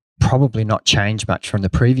will probably not change much from the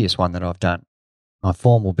previous one that I've done. My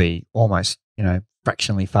form will be almost,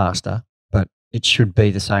 fractionally faster, but it should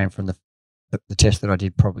be the same from the test that I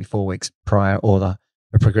did probably 4 weeks prior or the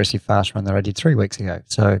progressive fast run that I did 3 weeks ago.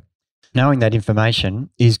 So knowing that information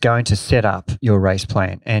is going to set up your race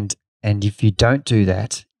plan. And if you don't do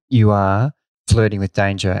that, you are flirting with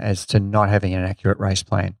danger as to not having an accurate race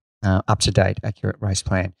plan, up-to-date accurate race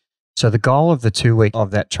plan. So the goal of the 2 week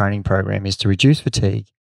of that training program is to reduce fatigue,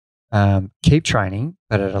 keep training,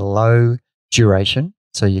 but at a low duration.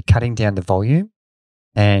 So you're cutting down the volume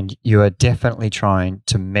and you are definitely trying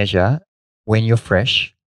to measure when you're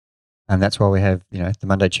fresh. And that's why we have, the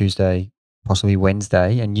Monday, Tuesday, possibly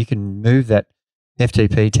Wednesday, and you can move that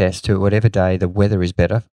FTP test to whatever day the weather is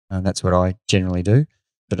better. And that's what I generally do.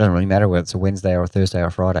 It doesn't really matter whether it's a Wednesday or a Thursday or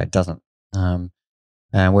a Friday. It doesn't.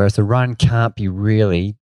 Whereas the run it can't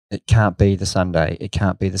be the Sunday. It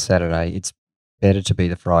can't be the Saturday. It's better to be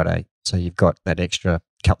the Friday. So you've got that extra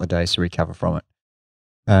couple of days to recover from it.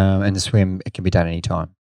 And the swim, it can be done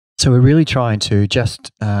anytime. So we're really trying to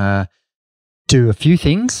just do a few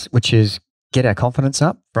things, which is get our confidence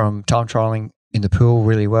up from time trialing in the pool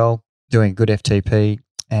really well, doing good FTP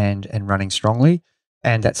and running strongly.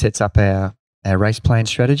 And that sets up our race plan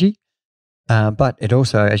strategy. But it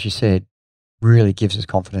also, as you said, really gives us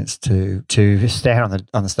confidence to stand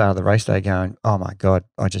on the start of the race day going, oh my God,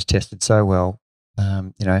 I just tested so well.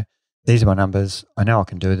 These are my numbers. I know I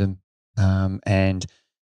can do them. And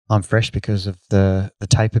I'm fresh because of the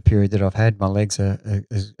taper period that I've had. My legs are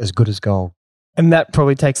as good as gold. And that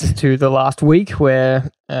probably takes us to the last week where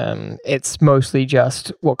it's mostly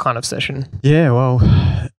just what kind of session? Yeah, well,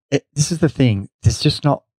 this is the thing. There's just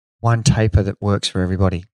not one taper that works for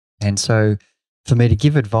everybody. And so for me to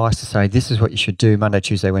give advice to say this is what you should do Monday,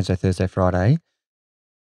 Tuesday, Wednesday, Thursday, Friday,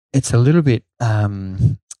 it's a little bit,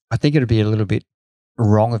 I think it would be a little bit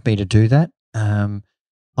wrong of me to do that.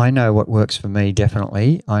 I know what works for me,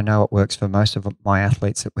 definitely. I know what works for most of my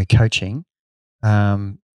athletes that we're coaching.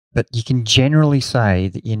 But you can generally say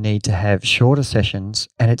that you need to have shorter sessions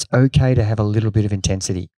and it's okay to have a little bit of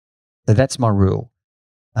intensity. So that's my rule.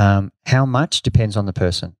 How much depends on the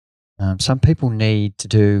person. Some people need to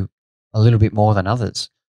do a little bit more than others.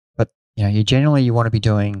 But, you want to be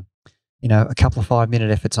doing a couple of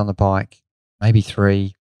 5-minute efforts on the bike, maybe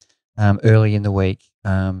 3 early in the week.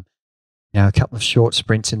 A couple of short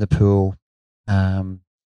sprints in the pool.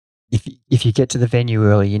 If you get to the venue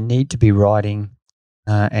early, you need to be riding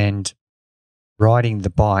the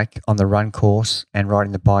bike on the run course and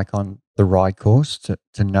riding the bike on the ride course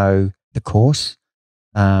to know the course.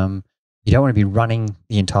 You don't want to be running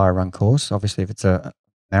the entire run course. Obviously, if it's a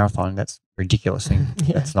marathon, that's a ridiculous thing.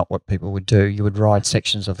 Yeah. That's not what people would do. You would ride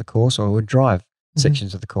sections of the course or would drive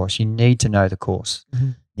sections of the course. You need to know the course.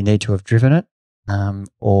 You need to have driven it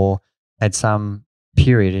or had some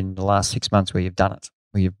period in the last 6 months where you've done it,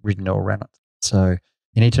 where you've ridden or ran it. So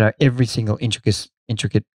you need to know every single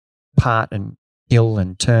intricate part and hill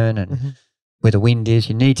and turn and where the wind is.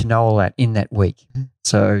 You need to know all that in that week.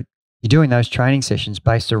 So you're doing those training sessions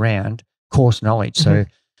based around course knowledge. So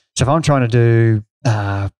if I'm trying to do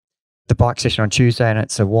the bike session on Tuesday and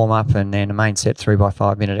it's a warm-up and then a main set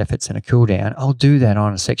 3x5 minute efforts and a cool down, I'll do that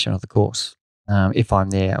on a section of the course if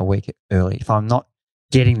I'm there a week early. If I'm not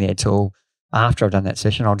getting there till after I've done that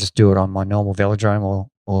session, I'll just do it on my normal velodrome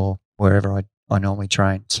or wherever I normally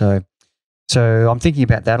train. So I'm thinking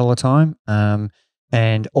about that all the time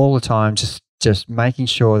and all the time just making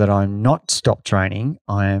sure that I'm not stop training.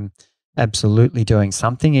 I am absolutely doing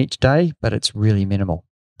something each day, but it's really minimal.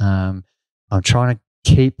 I'm trying to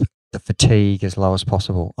keep the fatigue as low as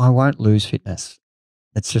possible. I won't lose fitness.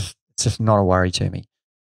 It's just not a worry to me.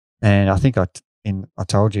 And I think I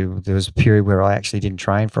told you there was a period where I actually didn't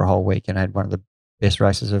train for a whole week and had one of the best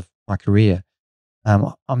races of my career.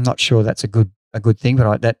 I'm not sure that's a good thing,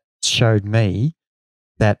 but that showed me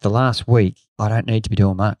that the last week I don't need to be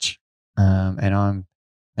doing much,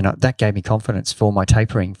 that gave me confidence for my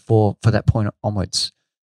tapering for that point onwards.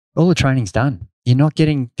 All the training's done. You're not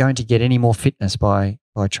going to get any more fitness by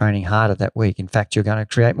training harder that week. In fact, you're going to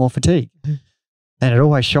create more fatigue. And it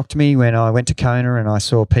always shocked me when I went to Kona and I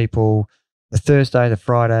saw people the Thursday, the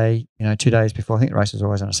Friday, 2 days before. I think the race was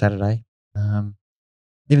always on a Saturday.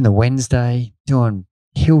 Even the Wednesday, doing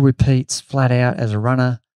hill repeats flat out as a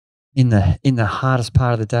runner in the hardest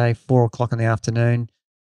part of the day, 4 o'clock in the afternoon.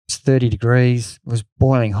 It's 30 degrees. It was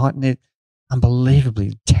boiling hot, and they're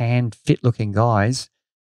unbelievably tanned, fit-looking guys.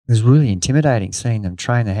 It was really intimidating seeing them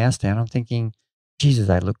train the house down. I'm thinking, Jesus,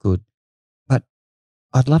 they look good. But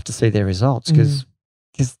I'd love to see their results because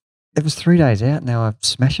it was 3 days out and they were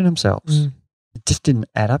smashing themselves. It just didn't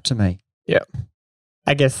add up to me. Yeah.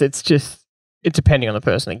 I guess it's depending on the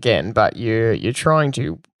person again, but you're trying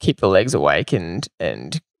to keep the legs awake and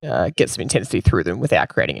get some intensity through them without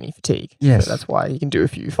creating any fatigue. Yes. So that's why you can do a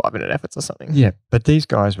few 5-minute efforts or something. Yeah, but these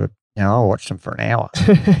guys were, I watched them for an hour.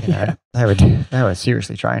 Yeah. They were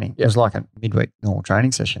seriously training. Yeah. It was like a midweek normal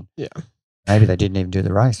training session. Yeah. Maybe they didn't even do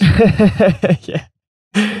the race. Yeah.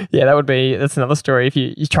 Yeah, that's another story. If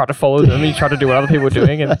you try to follow them, you try to do what other people are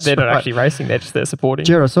doing, and they're not actually racing; they're just there supporting.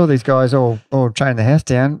 Jared, I saw these guys all training the house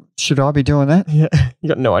down. Should I be doing that? Yeah, you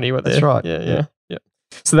got no idea what they're. That's right. Yeah.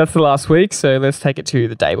 So that's the last week. So let's take it to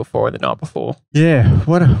the day before and the night before. Yeah.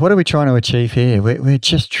 What are we trying to achieve here? We're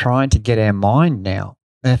just trying to get our mind now.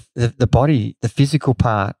 The body, the physical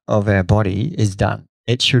part of our body is done.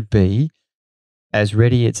 It should be as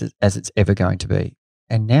ready as it's ever going to be.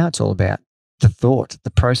 And now it's all about the thought,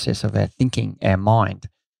 the process of our thinking, our mind,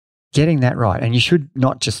 getting that right. And you should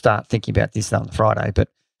not just start thinking about this on the Friday, but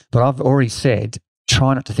I've already said,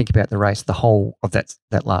 try not to think about the race the whole of that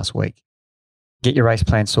last week. Get your race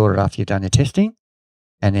plan sorted after you've done your testing,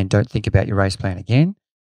 and then don't think about your race plan again.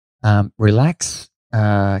 Relax,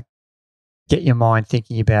 get your mind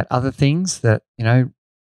thinking about other things that,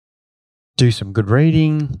 do some good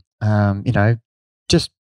reading,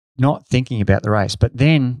 just not thinking about the race. But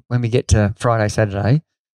then when we get to Friday, Saturday,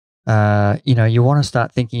 you want to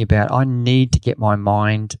start thinking about, I need to get my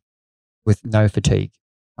mind with no fatigue.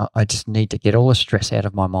 I just need to get all the stress out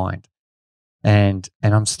of my mind. And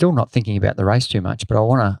I'm still not thinking about the race too much, but I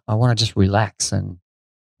want to just relax and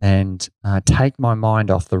take my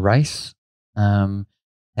mind off the race, and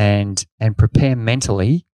prepare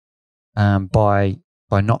mentally, by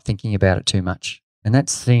not thinking about it too much. And that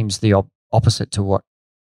seems the opposite to what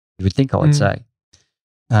you would think I would say,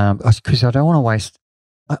 because I don't want to waste.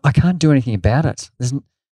 I can't do anything about it.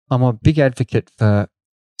 I'm a big advocate for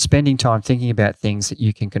spending time thinking about things that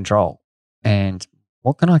you can control. And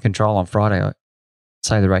what can I control on Friday?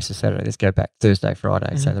 Say the race is Saturday. Let's go back Thursday,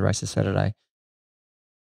 Friday. Say the race is Saturday.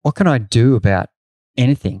 What can I do about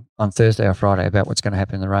anything on Thursday or Friday about what's going to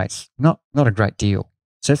happen in the race? Not a great deal.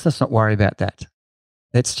 So let's not worry about that.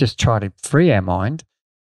 Let's just try to free our mind.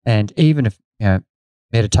 And even if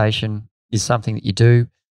meditation is something that you do,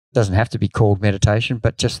 it doesn't have to be called meditation,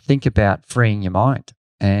 but just think about freeing your mind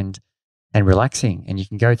and and relaxing. And you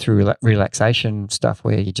can go through relaxation stuff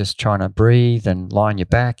where you're just trying to breathe and lie on your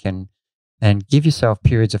back and give yourself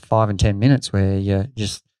periods of 5 and 10 minutes where you're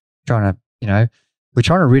just trying to, we're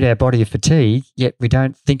trying to rid our body of fatigue, yet we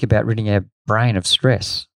don't think about ridding our brain of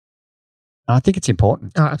stress. And I think it's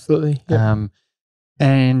important. Oh, absolutely. Yeah.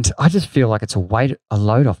 And I just feel like it's a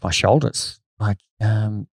load off my shoulders. Like,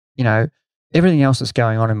 everything else that's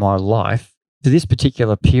going on in my life, for this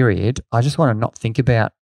particular period, I just want to not think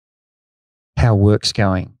about how work's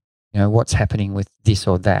going, what's happening with this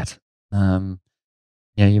or that. There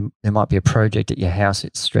might be a project at your house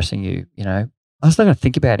that's stressing you, I just don't want to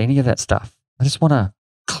think about any of that stuff. I just want to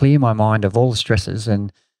clear my mind of all the stresses.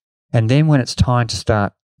 And then when it's time to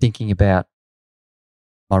start thinking about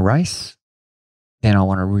my race, then I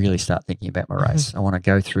want to really start thinking about my race. I want to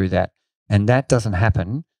go through that. And that doesn't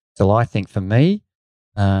happen till, I think, for me,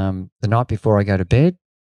 the night before I go to bed,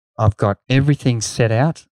 I've got everything set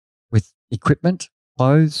out with equipment,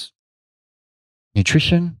 clothes,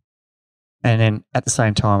 nutrition, and then at the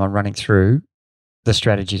same time I'm running through the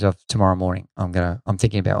strategies of tomorrow morning. I'm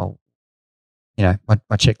thinking about, my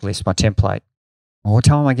checklist, my template. Well, what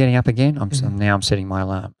time am I getting up again? Now I'm setting my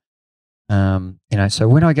alarm. So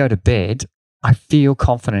when I go to bed, I feel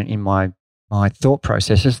confident in my thought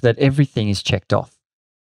processes that everything is checked off.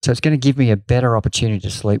 So it's going to give me a better opportunity to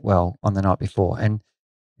sleep well on the night before. And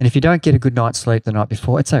if you don't get a good night's sleep the night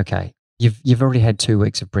before, it's okay. You've already had 2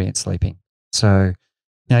 weeks of brilliant sleeping. So,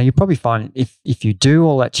 you'll probably find if you do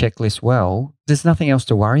all that checklist well, there's nothing else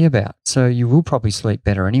to worry about. So you will probably sleep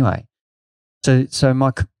better anyway. So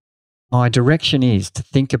my direction is to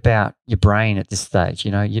think about your brain at this stage.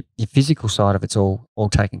 Your physical side of it's all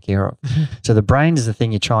taken care of. So the brain is the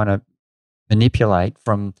thing you're trying to manipulate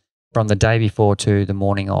from the day before to the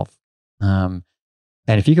morning of. And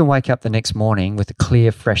if you can wake up the next morning with a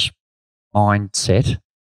clear, fresh mindset,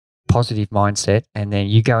 positive mindset, and then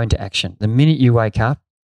you go into action. The minute you wake up,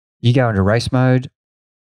 you go into race mode.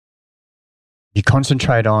 You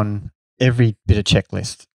concentrate on every bit of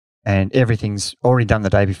checklist, and everything's already done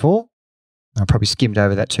the day before. I probably skimmed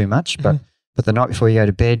over that too much, but the night before you go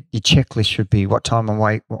to bed, your checklist should be: what time am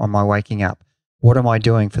I waking up? What am I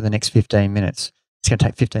doing for the next 15 minutes? It's going to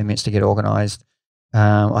take 15 minutes to get organised.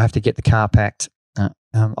 I have to get the car packed.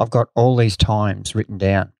 I've got all these times written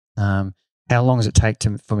down. How long does it take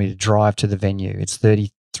for me to drive to the venue? It's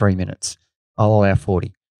 33 minutes. I'll allow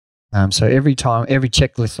 40. So every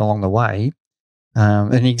checklist along the way,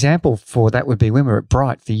 an example for that would be when we were at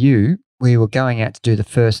Bright for you, we were going out to do the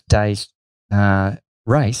first day's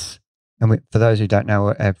race. And for those who don't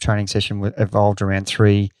know, our training session evolved around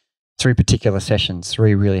three particular sessions,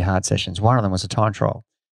 3 really hard sessions. One of them was a time trial.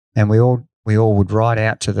 And we all would ride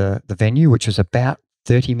out to the venue, which was about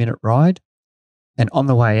 30-minute ride. And on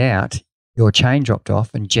the way out, your chain dropped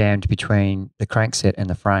off and jammed between the crankset and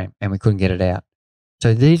the frame, and we couldn't get it out.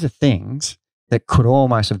 So these are things that could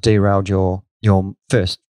almost have derailed your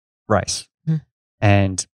first race.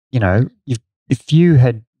 And, if you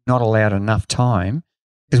had not allowed enough time,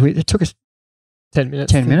 because it took us 10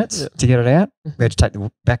 minutes to get it out. We had to take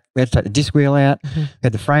the disc wheel out. We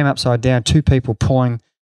had the frame upside down, 2 people pulling,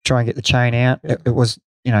 try and get the chain out. It was,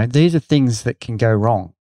 these are things that can go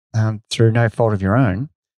wrong through no fault of your own,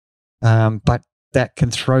 but that can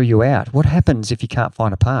throw you out. What happens if you can't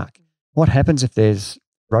find a park? What happens if there's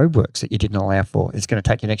roadworks that you didn't allow for? It's going to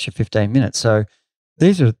take you an extra 15 minutes. So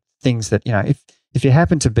these are things that, if you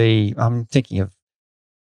happen to be, I'm thinking of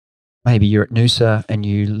maybe you're at Noosa and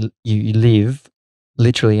you live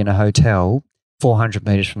literally in a hotel 400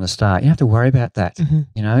 metres from the start. You don't have to worry about that,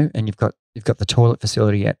 and you've got the toilet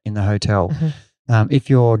facility in the hotel. If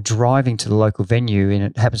you're driving to the local venue and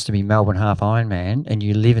it happens to be Melbourne Half Ironman and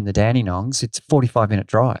you live in the Dandenongs, it's a 45-minute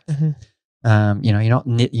drive. You're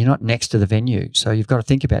not next to the venue, so you've got to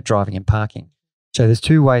think about driving and parking. So there's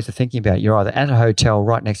 2 ways of thinking about it. You're either at a hotel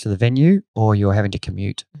right next to the venue, or you're having to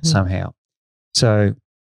commute somehow. So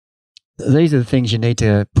these are the things you need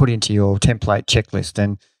to put into your template checklist.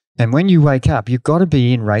 And when you wake up, you've got to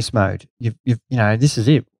be in race mode. This is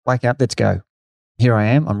it. Wake up, let's go. Here I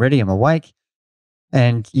am. I'm ready. I'm awake.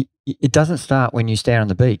 And it doesn't start when you stand on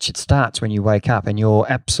the beach. It starts when you wake up and you're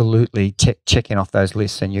absolutely checking off those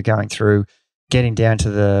lists, and you're going through, getting down to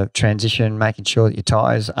the transition, making sure that your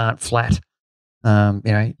tyres aren't flat.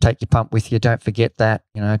 Take your pump with you. Don't forget that.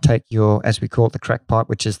 Take your, as we call it, the crack pipe,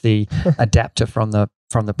 which is the adapter from the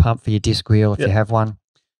pump for your disc wheel if you have one.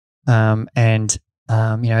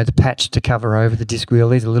 The patch to cover over the disc wheel.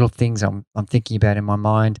 These are little things I'm thinking about in my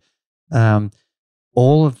mind.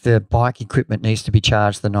 All of the bike equipment needs to be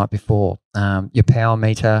charged the night before. Your power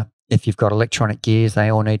meter, if you've got electronic gears, they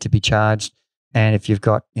all need to be charged. And if you've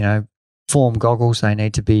got, Form goggles, they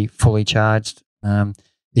need to be fully charged.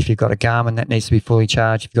 If you've got a Garmin, that needs to be fully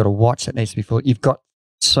charged. If you've got a watch, that needs to be fully. You've got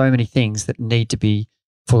so many things that need to be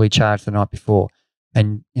fully charged the night before.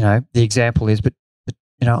 And, the example is, but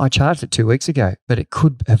I charged it 2 weeks ago, but it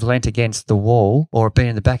could have leant against the wall or been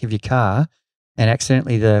in the back of your car, and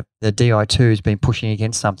accidentally the Di2 has been pushing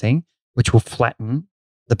against something, which will flatten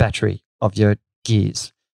the battery of your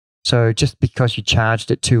gears. So just because you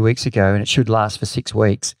charged it 2 weeks ago and it should last for 6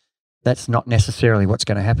 weeks, that's not necessarily what's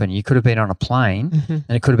going to happen. You could have been on a plane and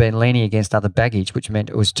it could have been leaning against other baggage, which meant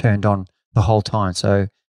it was turned on the whole time. So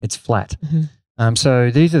it's flat. So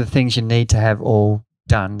these are the things you need to have all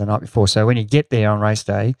done the night before. So when you get there on race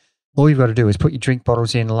day, all you've got to do is put your drink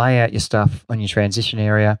bottles in, lay out your stuff on your transition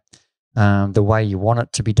area the way you want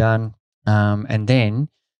it to be done, and then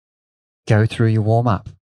go through your warm-up.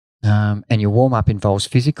 And your warm-up involves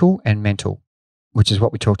physical and mental, which is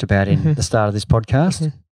what we talked about in the start of this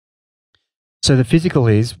podcast. So the physical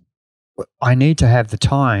is, I need to have the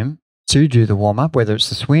time to do the warm-up, whether it's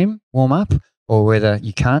the swim warm-up or whether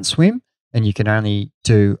you can't swim and you can only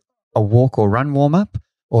do a walk or run warm-up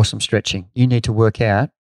or some stretching. You need to work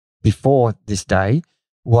out before this day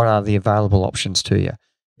what are the available options to you.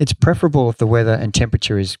 It's preferable if the weather and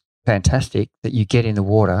temperature is fantastic that you get in the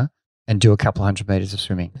water and do a couple 100 meters of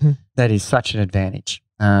swimming. That is such an advantage.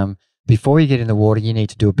 Before you get in the water, you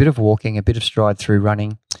need to do a bit of walking, a bit of stride through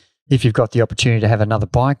running. If you've got the opportunity to have another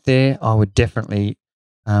bike there, I would definitely,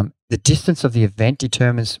 the distance of the event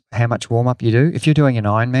determines how much warm-up you do. If you're doing an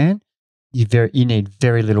Ironman, you need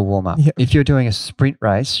very little warm-up. Yep. If you're doing a sprint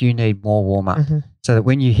race, you need more warm-up so that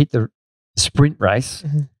when you hit the sprint race,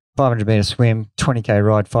 500 meter swim, 20K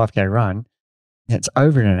ride, 5K run, it's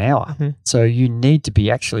over in an hour. So you need to be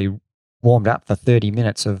actually warmed up for 30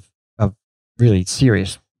 minutes of really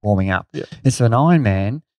serious warming up. Yep. It's an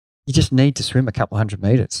Ironman, you just need to swim a couple 100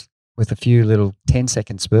 meters with a few little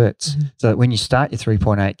 10-second spurts so that when you start your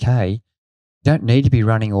 3.8K, you don't need to be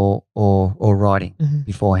running or riding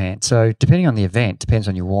beforehand. So depending on the event, depends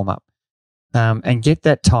on your warm-up. And get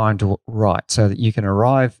that time to right so that you can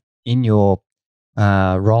arrive in your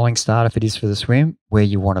rolling start, if it is for the swim, where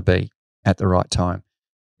you want to be at the right time.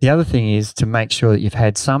 The other thing is to make sure that you've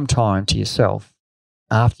had some time to yourself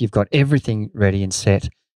after you've got everything ready and set,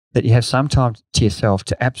 that you have some time to yourself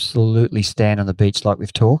to absolutely stand on the beach like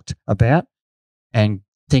we've talked about and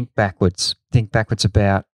think backwards. Think backwards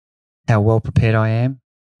about how well prepared I am.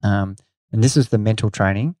 And this is the mental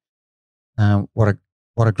training. What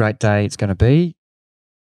a great day it's going to be.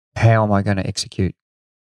 How am I going to execute?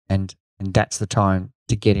 And that's the time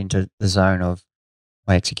to get into the zone of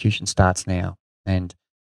my execution starts now. And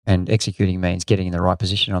executing means getting in the right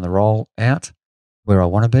position on the roll out where I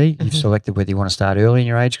want to be. You've selected whether you want to start early in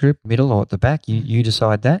your age group, middle, or at the back. You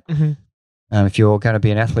decide that. If you're going to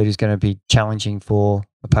be an athlete who's going to be challenging for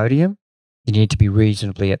a podium, you need to be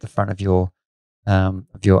reasonably at the front of your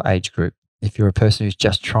age group. If you're a person who's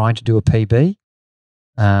just trying to do a PB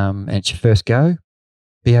and it's your first go,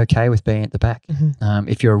 be okay with being at the back.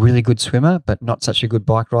 If you're a really good swimmer but not such a good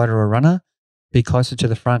bike rider or runner, be closer to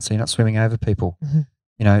the front so you're not swimming over people.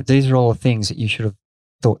 These are all the things that you should have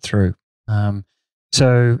thought through.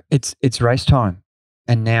 So it's race time.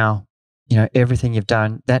 And now, everything you've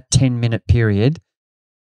done, that 10-minute period,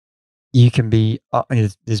 you can be,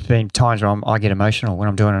 there's been times where I get emotional when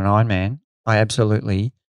I'm doing an Ironman. I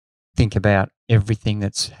absolutely think about everything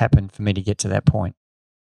that's happened for me to get to that point.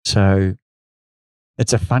 So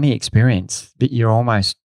it's a funny experience, but you're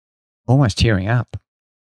almost tearing up.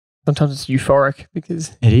 Sometimes it's euphoric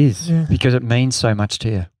because it is, because it means so much to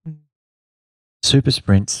you. Super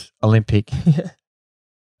sprints, Olympic,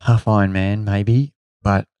 half Ironman maybe,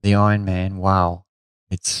 but the Ironman, wow.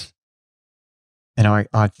 And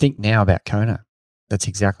I think now about Kona. That's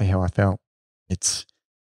exactly how I felt. It's,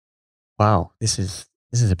 wow, this is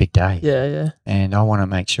a big day. Yeah. And I want to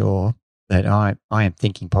make sure that I am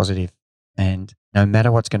thinking positive, and no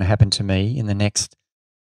matter what's going to happen to me in the next,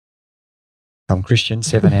 if I'm Christian,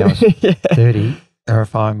 7 hours, 30, or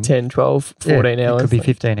if I'm 10, 12, 14 hours. It could be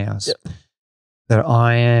 15 hours. That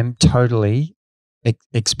I am totally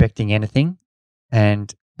expecting anything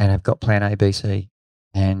and have got plan A, B, C.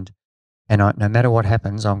 And no matter what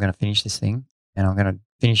happens, I'm going to finish this thing, and I'm going to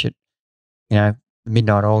finish it,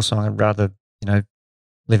 midnight oil, so I'd rather,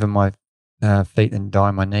 live on my feet than die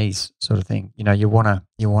on my knees, sort of thing. You want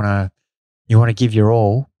to give your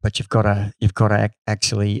all, but you've got to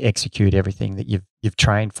actually execute everything that you've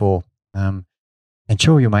trained for. And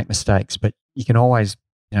sure, you'll make mistakes, but you can always,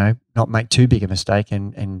 not make too big a mistake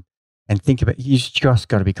and think about, you just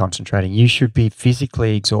got to be concentrating. You should be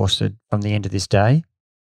physically exhausted from the end of this day.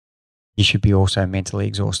 You should be also mentally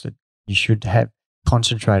exhausted. You should have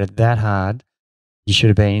concentrated that hard. You should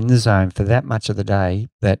have been in the zone for that much of the day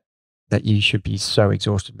that you should be so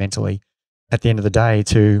exhausted mentally at the end of the day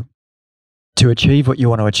to achieve what you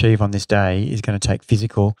want to achieve on this day is going to take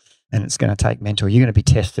physical and it's going to take mental. You're going to be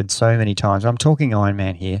tested so many times. I'm talking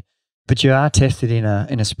Ironman here, but you are tested in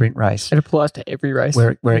a sprint race. It applies to every race.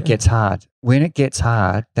 Where it gets hard. When it gets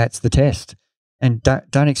hard, that's the test. And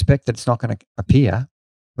don't expect that it's not going to appear.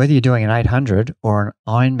 Whether you're doing an 800 or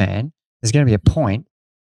an Ironman, there's going to be a point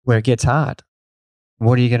where it gets hard.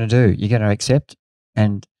 What are you going to do? You're going to accept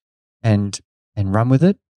and run with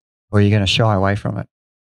it, or you're going to shy away from it.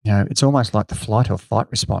 You know, it's almost like the flight or fight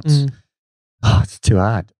response. Oh, it's too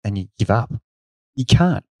hard, and you give up. You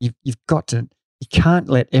can't. You've got to. You can't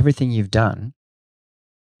let everything you've done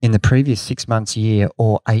in the previous 6 months, year,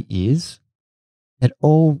 or 8 years. It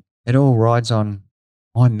all rides on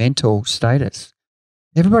my mental status.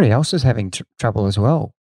 Everybody else is having trouble as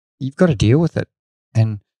well. You've got to deal with it,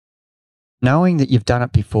 and knowing that you've done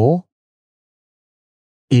it before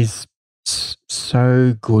is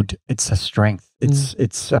so good. It's a strength.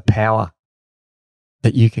 It's a power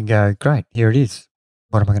that you can go, great, here it is.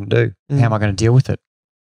 What am I going to do? How am I going to deal with it?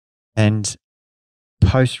 And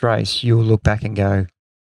post-race, you'll look back and go,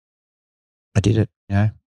 I did it, you know?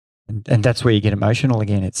 And that's where you get emotional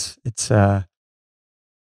again. It's you're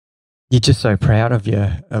just so proud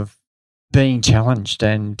of being challenged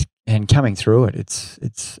and coming through it.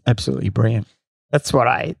 It's absolutely brilliant. That's what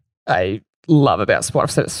I love about sport.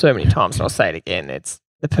 I've said it so many times and I'll say it again. It's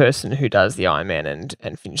the person who does the Ironman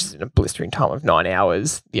and finishes in a blistering time of 9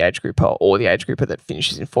 hours, the age grouper, or the age grouper that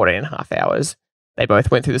finishes in 14 and a half hours. They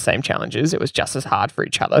both went through the same challenges. It was just as hard for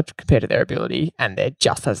each other compared to their ability, and they're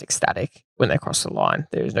just as ecstatic when they cross the line.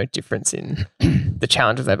 There is no difference in the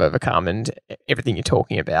challenges they've overcome and everything you're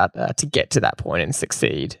talking about to get to that point and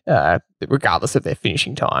succeed, regardless of their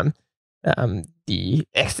finishing time. The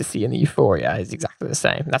ecstasy and the euphoria is exactly the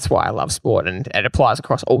same. That's why I love sport, and it applies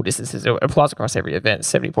across all distances. It applies across every event,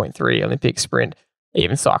 70.3, Olympic sprint,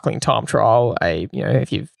 even cycling time trial,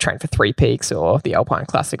 if you've trained for 3 peaks or the Alpine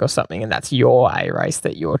Classic or something, and that's your A race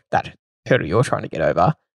that hurdle you're trying to get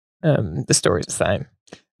over, the story's the same.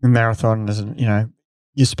 The marathon isn't,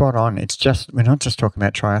 you're spot on. It's just, we're not just talking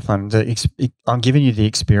about triathlon. I'm giving you the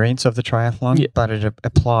experience of the triathlon, but it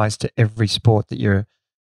applies to every sport that you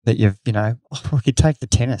could take the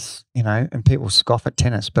tennis, and people scoff at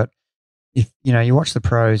tennis, but if, you watch the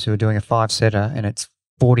pros who are doing a 5-setter and it's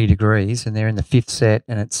 40 degrees and they're in the 5th set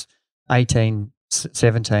and it's 18-17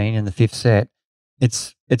 in the 5th set,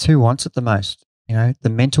 it's who wants it the most. The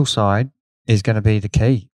mental side is going to be the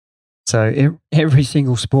key. So every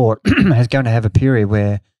single sport is going to have a period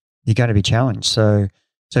where you're going to be challenged. So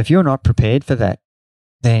if you're not prepared for that,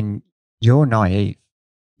 then you're naive.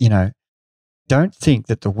 Don't think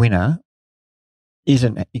that the winner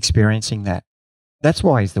isn't experiencing that. That's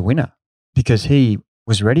why he's the winner, because he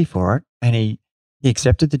was ready for it and he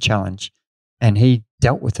accepted the challenge and he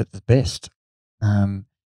dealt with it the best. And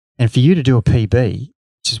for you to do a PB,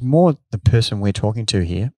 which is more the person we're talking to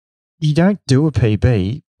here, you don't do a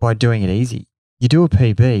PB by doing it easy. You do a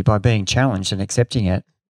PB by being challenged and accepting it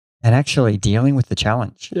and actually dealing with the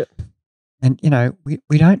challenge. Yeah. And,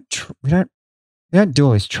 we don't do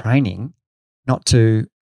all this training not to,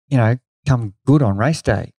 come good on race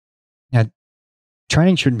day.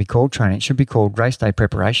 Training shouldn't be called training. It should be called race day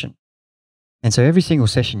preparation. And so every single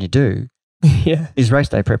session you do is race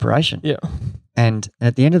day preparation. Yeah. And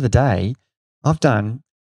at the end of the day, I've done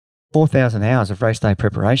 4,000 hours of race day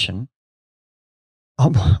preparation.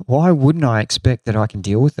 Why wouldn't I expect that I can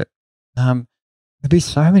deal with it? There'll be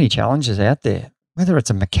so many challenges out there, whether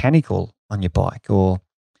it's a mechanical on your bike or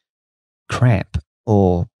cramp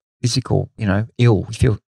or physical, ill. You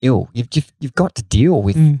feel ill. You've got to deal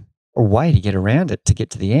with a way to get around it to get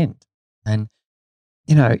to the end. And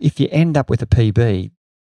if you end up with a PB,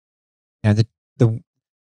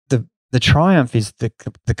 the triumph is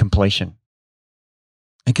the completion,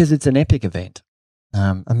 because it's an epic event,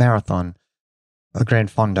 a marathon, a Grand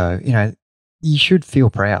Fondo. You should feel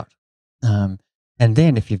proud. And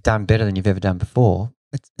then if you've done better than you've ever done before,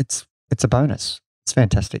 it's a bonus. It's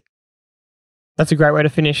fantastic. That's a great way to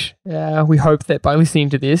finish. We hope that by listening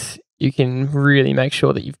to this, you can really make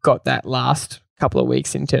sure that you've got that last couple of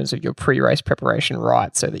weeks in terms of your pre-race preparation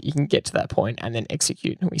right, so that you can get to that point and then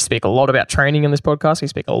execute. We speak a lot about training on this podcast. We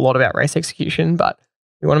speak a lot about race execution, but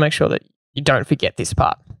we want to make sure that you don't forget this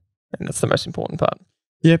part. And that's the most important part.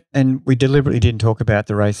 Yep. And we deliberately didn't talk about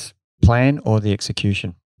the race plan or the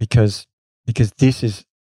execution because this is,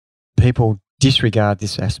 people disregard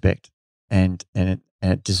this aspect and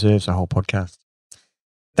it deserves a whole podcast.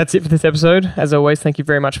 That's it for this episode. As always, thank you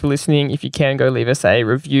very much for listening. If you can, go leave us a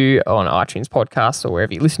review on iTunes Podcasts or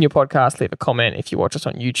wherever you listen to your podcast. Leave a comment. If you watch us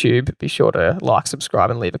on YouTube, be sure to like, subscribe,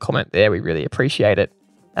 and leave a comment there. We really appreciate it.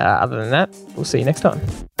 Other than that, we'll see you next time.